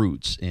deep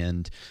roots.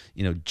 And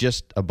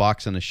just a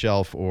box on a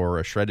shelf or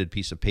a shredded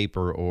piece of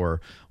paper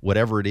or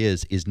whatever it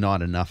is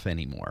not enough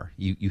anymore.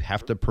 You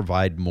have to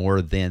provide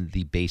more than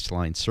the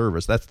baseline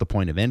service. That's the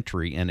point of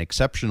entry, an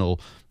exceptional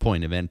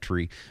point of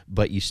entry,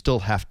 but you still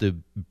have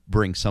to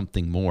bring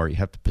something more. You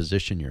have to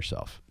position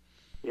yourself.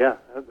 Yeah,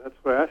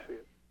 the way I see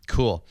it.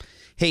 Cool.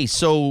 Hey,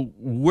 so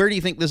where do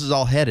you think this is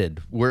all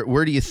headed?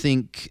 Where do you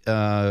think,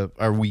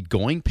 are we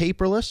going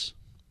paperless?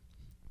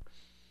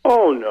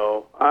 Oh,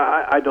 no.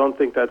 I don't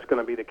think that's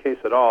going to be the case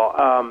at all.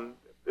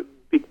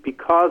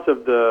 Because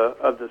of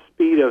the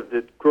speed of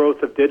the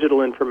growth of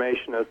digital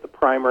information as the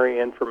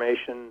primary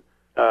information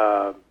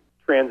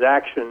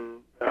transaction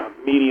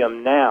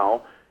medium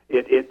now,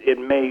 it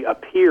may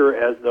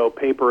appear as though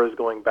paper is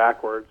going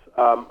backwards.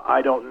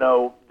 I don't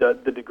know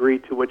the degree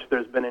to which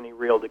there's been any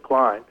real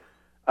decline.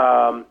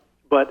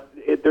 But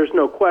there's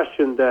no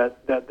question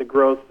that the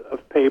growth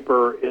of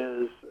paper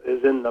is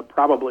in the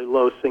probably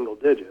low single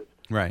digits.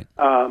 Right.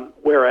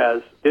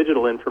 Whereas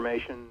digital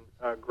information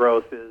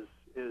growth is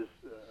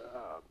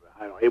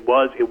I don't know,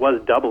 it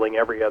was doubling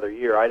every other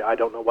year. I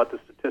don't know what the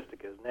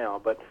statistic is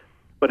now, but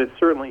it's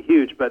certainly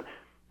huge. But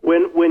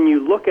when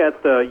you look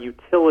at the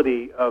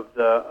utility of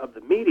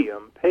the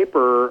medium,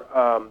 paper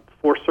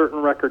for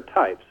certain record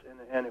types,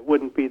 and it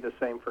wouldn't be the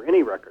same for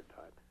any record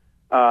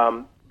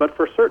type. But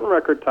for certain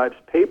record types,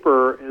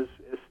 paper is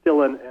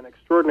still an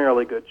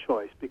extraordinarily good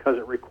choice because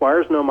it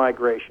requires no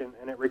migration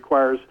and it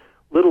requires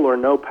little or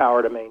no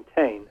power to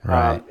maintain.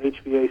 Right.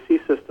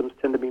 HVAC systems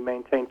tend to be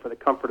maintained for the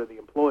comfort of the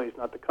employees,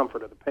 not the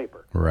comfort of the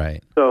paper.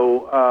 Right.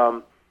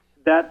 So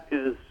that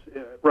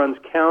runs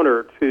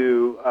counter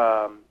to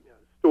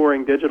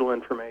storing digital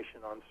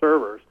information on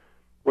servers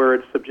where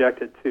it's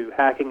subjected to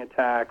hacking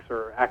attacks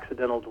or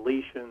accidental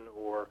deletion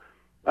or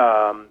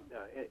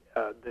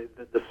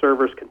the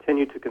servers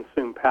continue to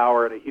consume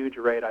power at a huge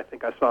rate. I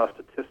think I saw a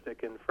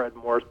statistic in Fred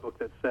Moore's book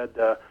that said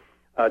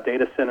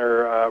data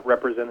centers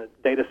represented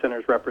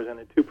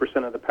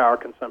 2% of the power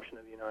consumption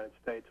of the United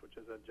States, which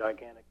is a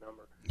gigantic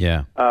number.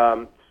 Yeah.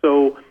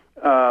 So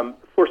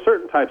for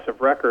certain types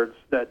of records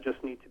that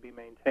just need to be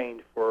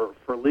maintained for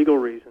legal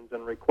reasons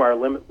and require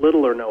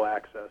little or no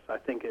access, I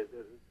think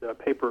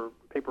paper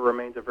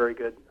remains a very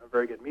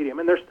good medium.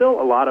 And there's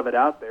still a lot of it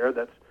out there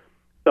that's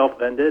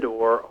self-vended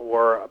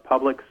or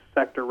public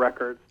sector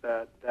records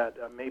that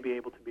may be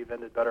able to be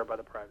vended better by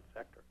the private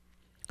sector.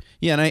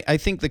 Yeah, and I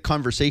think the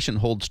conversation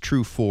holds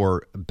true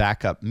for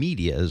backup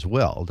media as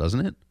well,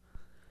 doesn't it?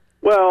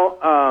 Well,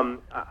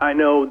 I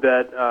know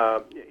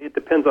that it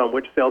depends on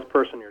which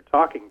salesperson you're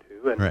talking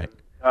to, and right.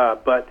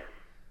 But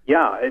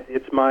yeah,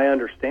 it's my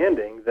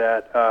understanding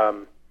that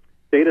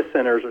data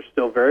centers are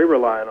still very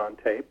reliant on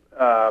tape.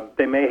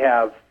 They may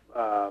have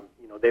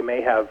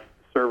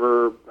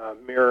server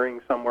mirroring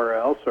somewhere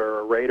else or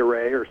a RAID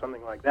array or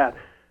something like that,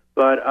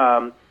 but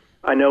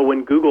I know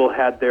when Google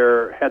had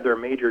their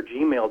major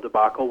Gmail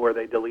debacle where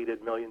they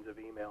deleted millions of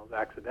emails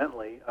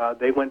accidentally,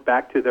 they went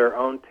back to their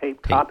own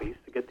tape copies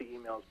to get the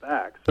emails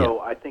back. So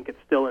yeah. I think it's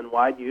still in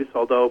wide use,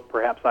 although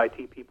perhaps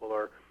IT people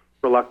are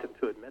reluctant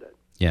to admit it.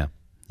 Yeah,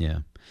 yeah.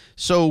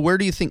 So where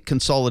do you think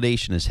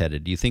consolidation is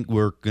headed? Do you think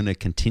we're going to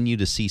continue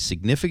to see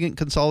significant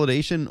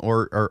consolidation,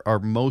 or are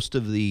most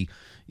of the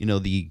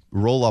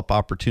roll-up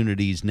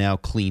opportunities now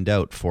cleaned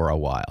out for a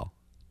while?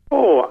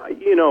 Oh,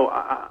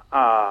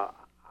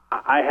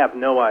 I have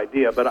no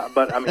idea, but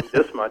I mean,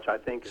 this much I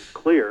think is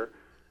clear.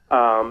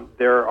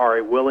 There are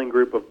a willing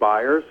group of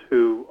buyers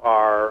who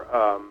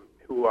are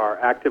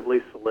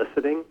actively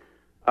soliciting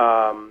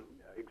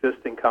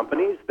existing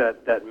companies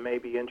that may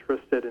be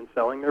interested in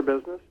selling their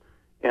business,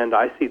 and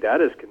I see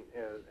that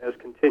as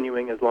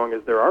continuing as long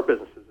as there are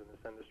businesses in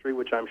this industry,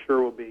 which I'm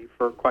sure will be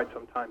for quite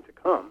some time to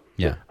come.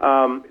 Yeah.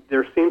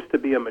 There seems to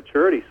be a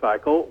maturity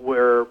cycle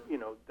where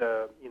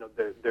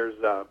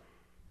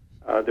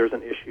there's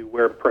an issue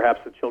where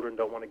perhaps the children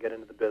don't want to get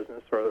into the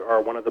business,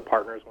 or one of the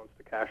partners wants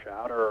to cash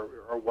out, or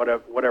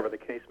whatever the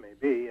case may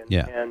be.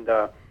 And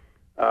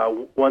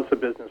once a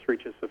business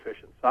reaches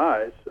sufficient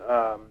size,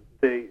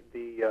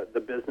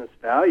 the business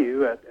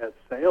value at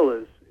sale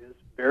is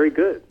very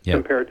good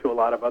compared to a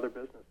lot of other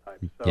business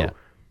types. So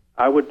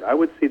I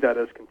would see that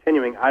as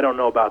continuing. I don't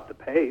know about the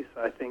pace.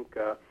 I think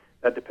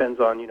that depends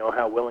on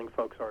how willing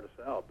folks are to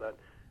sell. But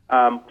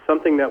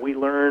something that we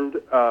learned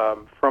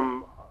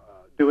from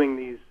doing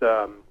these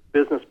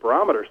business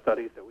barometer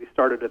studies that we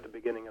started at the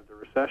beginning of the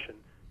recession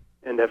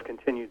and have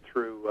continued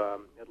through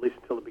at least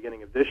until the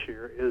beginning of this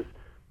year is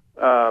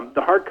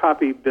the hard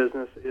copy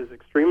business is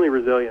extremely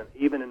resilient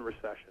even in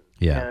recession.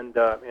 Yeah. And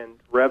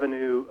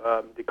revenue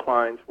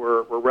declines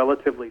were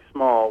relatively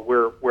small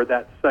where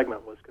that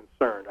segment was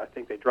concerned. I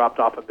think they dropped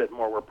off a bit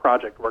more where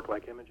project work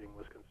like imaging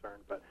was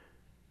concerned.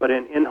 But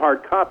in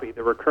hard copy,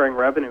 the recurring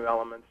revenue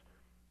elements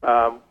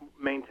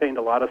maintained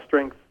a lot of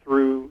strength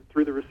through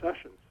the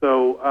recession.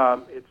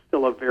 So it's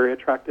still a very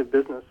attractive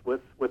business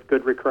with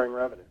good recurring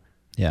revenue.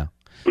 Yeah.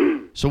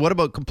 So what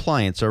about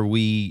compliance?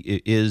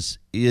 Is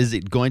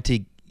it going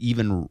to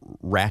even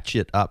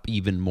ratchet up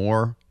even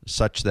more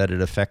such that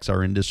it affects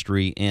our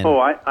industry? And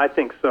I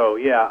think so.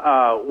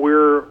 Yeah.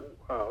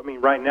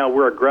 Right now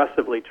we're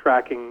aggressively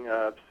tracking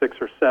 6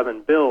 or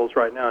 7 bills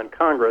right now in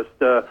Congress.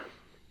 The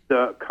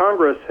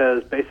Congress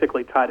has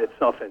basically tied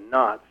itself in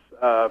knots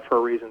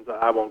for reasons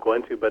I won't go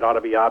into, but ought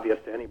to be obvious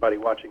to anybody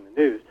watching the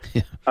news.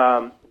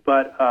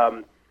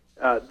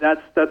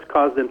 that's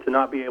caused them to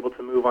not be able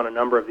to move on a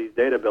number of these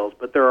data bills.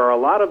 But there are a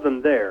lot of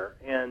them there,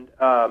 and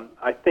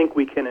I think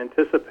we can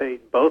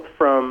anticipate both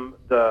from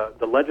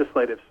the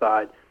legislative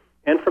side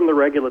and from the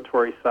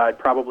regulatory side,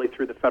 probably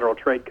through the Federal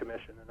Trade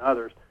Commission and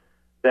others,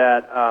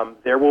 that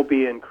there will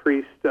be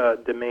increased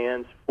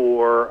demands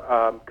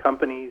for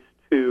companies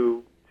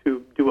to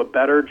do a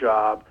better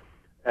job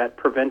at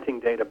preventing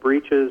data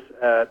breaches,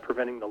 at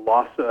preventing the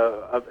loss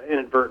of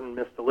inadvertent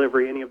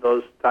misdelivery, any of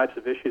those types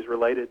of issues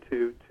related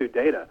to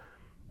data.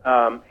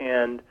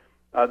 And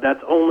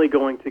that's only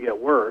going to get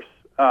worse.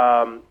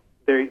 The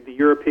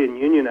European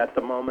Union at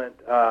the moment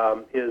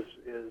is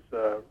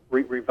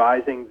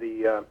revising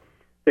the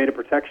Data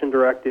Protection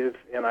Directive,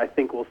 and I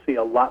think we'll see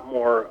a lot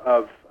more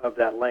of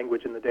that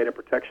language in the Data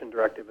Protection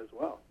Directive as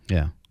well.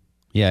 Yeah.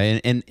 Yeah,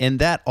 and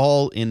that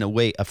all, in a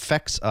way,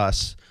 affects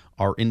us,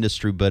 our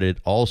industry, but it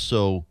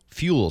also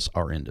fuels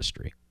our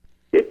industry.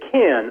 It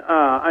can.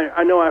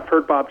 I know I've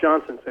heard Bob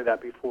Johnson say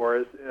that before.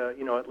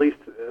 At least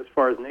as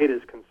far as NADA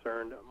is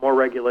concerned, more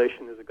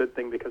regulation is a good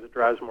thing because it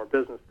drives more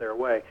business their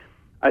way.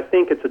 I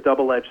think it's a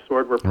double-edged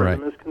sword where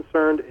PRISM is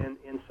concerned.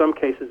 In some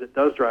cases, it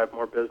does drive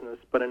more business,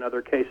 but in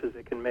other cases,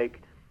 it can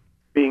make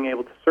being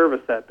able to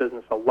service that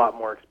business a lot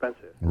more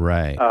expensive.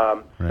 Right.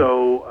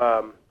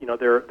 So,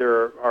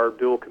 there are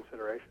dual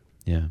considerations.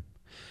 Yeah.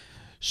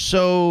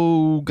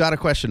 So, got a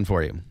question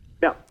for you.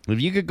 Yeah.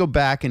 If you could go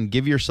back and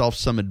give yourself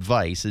some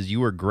advice as you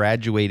were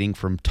graduating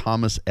from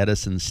Thomas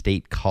Edison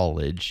State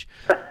College,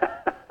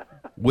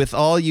 with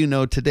all you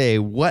know today,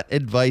 what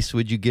advice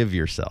would you give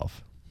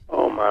yourself?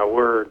 Oh, my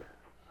word.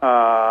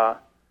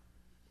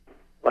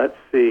 Let's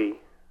see.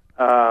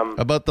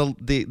 About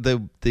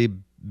the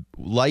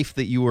life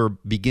that you were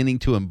beginning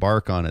to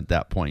embark on at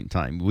that point in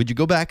time. Would you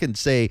go back and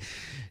say,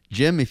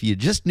 Jim, if you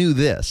just knew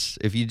this,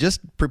 if you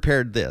just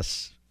prepared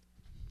this?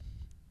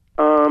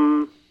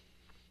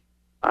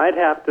 I'd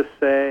have to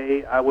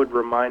say I would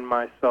remind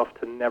myself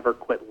to never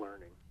quit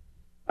learning,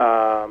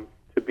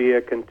 to be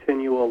a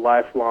continual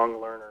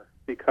lifelong learner,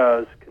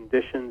 because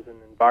conditions and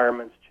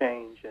environments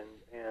change,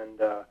 and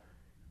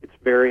it's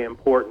very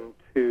important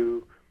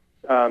to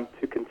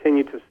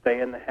continue to stay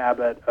in the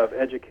habit of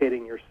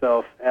educating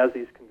yourself as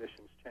these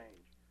conditions change.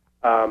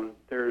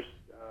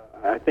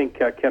 I think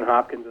Ken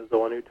Hopkins is the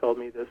one who told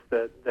me this,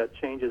 that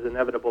change is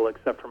inevitable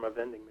except from a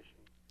vending machine.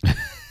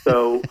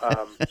 So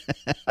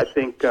I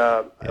think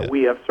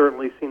we have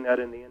certainly seen that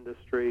in the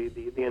industry.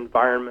 The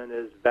environment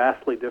is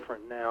vastly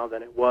different now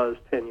than it was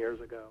 10 years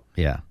ago.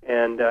 Yeah.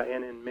 And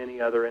in many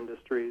other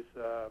industries,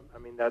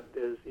 that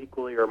is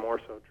equally or more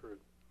so true.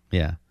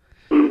 Yeah.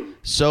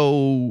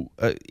 So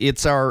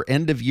it's our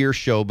end of year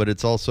show, but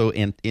it's also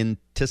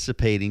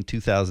anticipating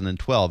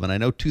 2012. And I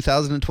know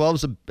 2012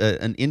 is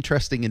an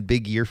interesting and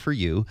big year for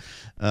you,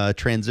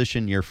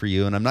 transition year for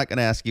you. And I'm not going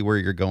to ask you where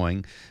you're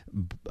going,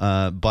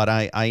 but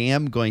I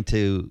am going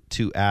to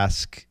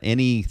ask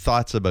any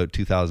thoughts about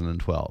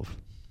 2012.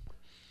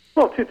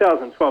 Well,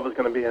 2012 is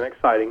going to be an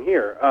exciting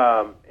year,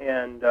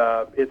 and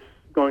it's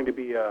going to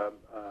be a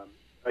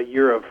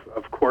year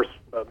of course,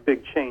 a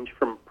big change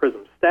from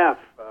PRISM staff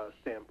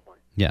standpoint.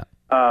 Yeah.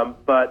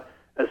 But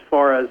as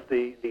far as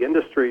the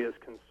industry is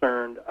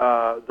concerned,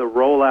 the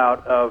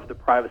rollout of the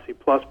Privacy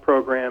Plus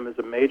program is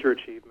a major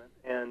achievement,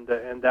 and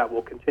that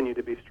will continue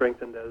to be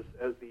strengthened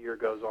as the year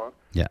goes on.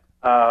 Yeah.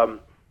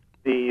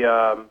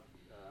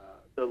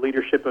 The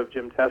leadership of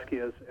Jim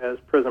Teskey as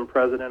PRISM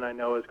president, I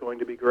know, is going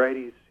to be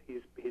great.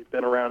 He's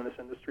been around this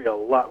industry a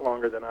lot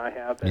longer than I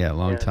have. And,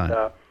 long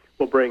time.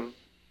 Will bring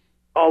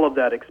all of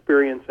that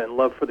experience and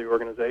love for the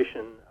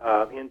organization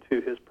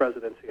into his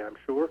presidency, I'm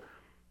sure.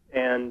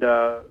 And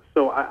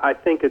so I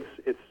think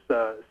it's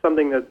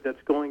something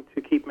that's going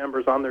to keep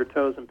members on their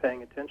toes and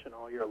paying attention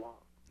all year long.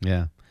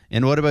 Yeah.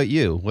 And what about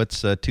you?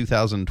 What's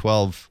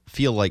 2012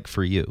 feel like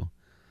for you?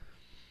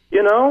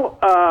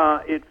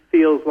 It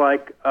feels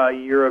like a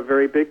year of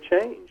very big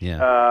change.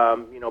 Yeah.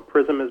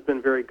 PRISM has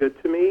been very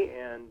good to me,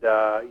 and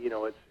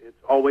it's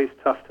always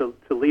tough to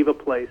leave a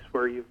place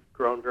where you've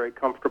grown very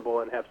comfortable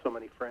and have so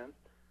many friends.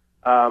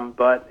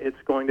 But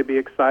it's going to be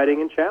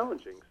exciting and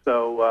challenging.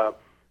 So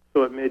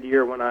at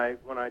mid-year, when I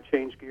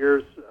change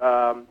gears,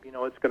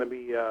 it's going to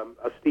be a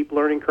steep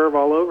learning curve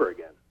all over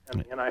again.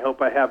 And I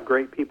hope I have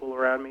great people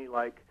around me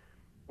like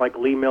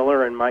Lee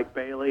Miller and Mike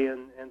Bailey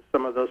and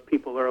some of those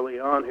people early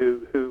on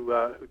who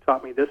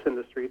taught me this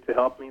industry to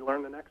help me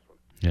learn the next one.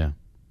 Yeah.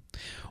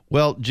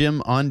 Well,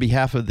 Jim, on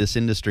behalf of this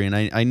industry, and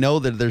I know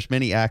that there's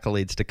many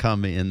accolades to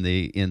come in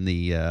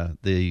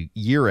the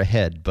year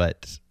ahead,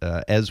 but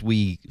as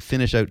we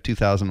finish out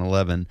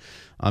 2011,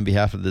 on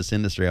behalf of this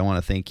industry, I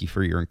want to thank you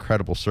for your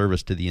incredible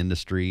service to the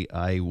industry.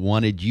 I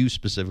wanted you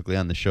specifically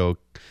on the show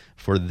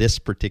for this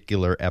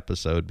particular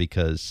episode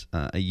because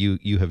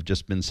you have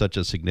just been such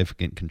a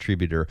significant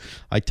contributor.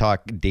 I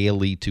talk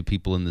daily to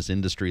people in this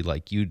industry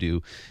like you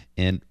do,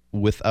 and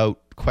without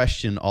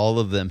question, all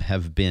of them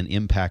have been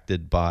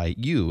impacted by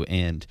you.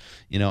 And,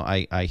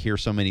 I hear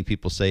so many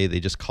people say they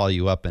just call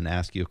you up and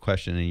ask you a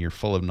question and you're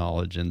full of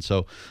knowledge. And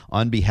so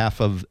on behalf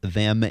of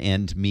them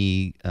and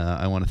me,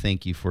 I want to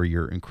thank you for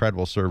your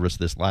incredible service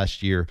this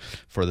last year,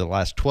 for the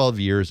last 12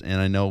 years,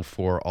 and I know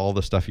for all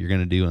the stuff you're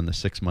going to do in the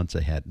 6 months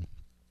ahead.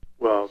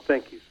 Well,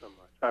 thank you so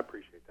much. I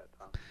appreciate that,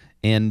 Tom.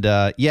 And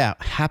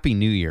Happy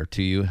New Year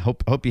to you.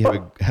 Hope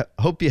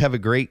you have a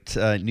great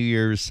New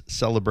Year's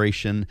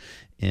celebration,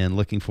 and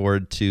looking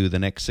forward to the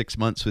next 6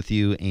 months with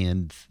you.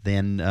 And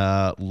then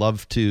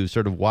love to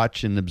sort of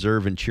watch and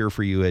observe and cheer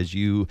for you as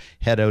you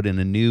head out in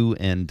a new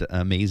and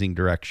amazing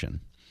direction.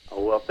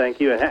 Oh, well, thank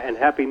you, and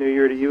Happy New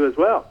Year to you as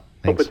well.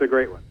 Thanks. Hope it's a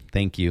great one.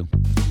 Thank you.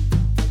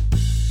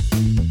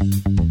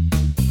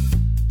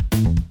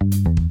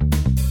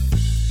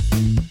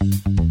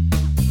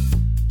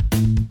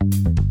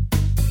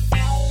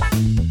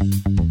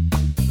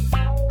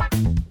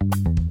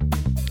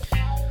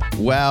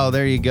 Wow,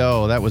 there you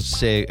go. That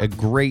was a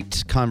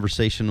great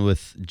conversation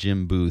with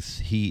Jim Booth.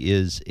 He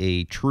is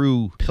a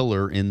true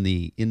pillar in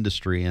the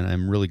industry, and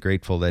I'm really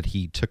grateful that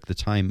he took the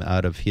time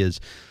out of his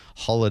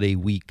holiday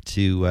week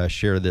to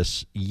share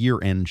this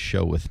year-end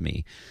show with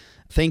me.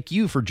 Thank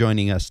you for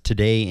joining us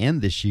today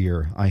and this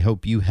year. I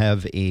hope you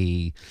have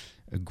a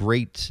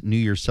great New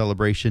Year's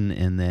celebration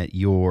and that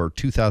your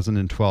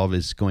 2012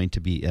 is going to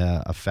be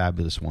a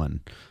fabulous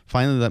one.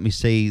 Finally, let me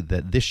say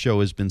that this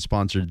show has been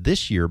sponsored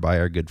this year by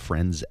our good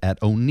friends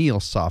at O'Neill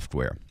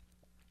Software.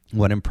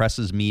 What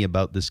impresses me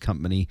about this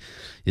company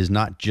is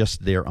not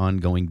just their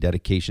ongoing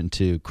dedication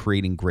to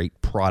creating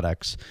great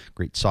products,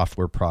 great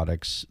software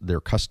products,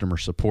 their customer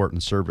support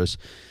and service,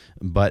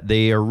 but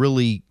they are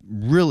really,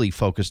 really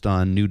focused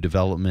on new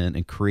development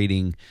and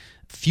creating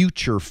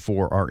future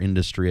for our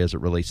industry as it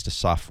relates to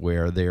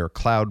software. Their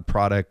cloud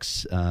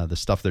products, the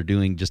stuff they're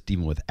doing just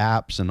even with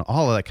apps and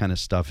all of that kind of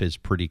stuff is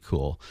pretty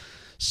cool.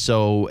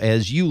 So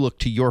as you look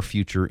to your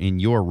future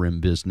in your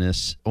RIM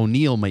business,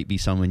 O'Neill might be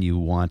someone you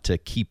want to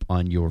keep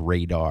on your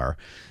radar.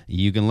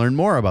 You can learn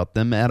more about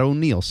them at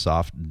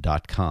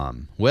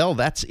o'neillsoft.com. Well,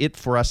 that's it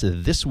for us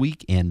this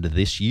week and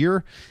this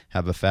year.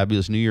 Have a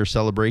fabulous New Year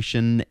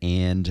celebration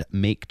and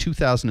make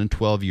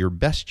 2012 your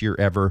best year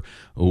ever.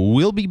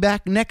 We'll be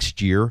back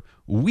next year.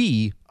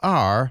 We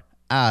are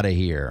out of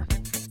here.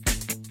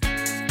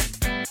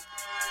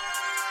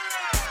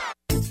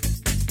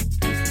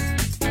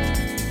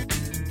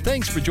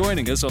 Thanks for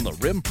joining us on the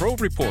RIM Pro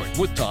Report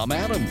with Tom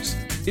Adams.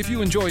 If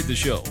you enjoyed the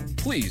show,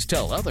 please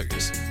tell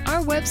others.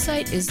 Our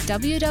website is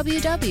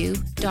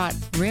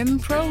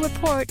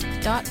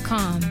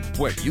www.rimproreport.com,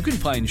 where you can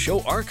find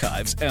show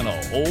archives and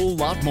a whole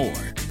lot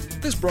more.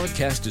 This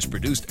broadcast is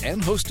produced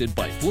and hosted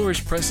by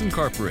Flourish Press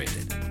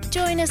Incorporated.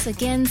 Join us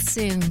again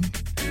soon.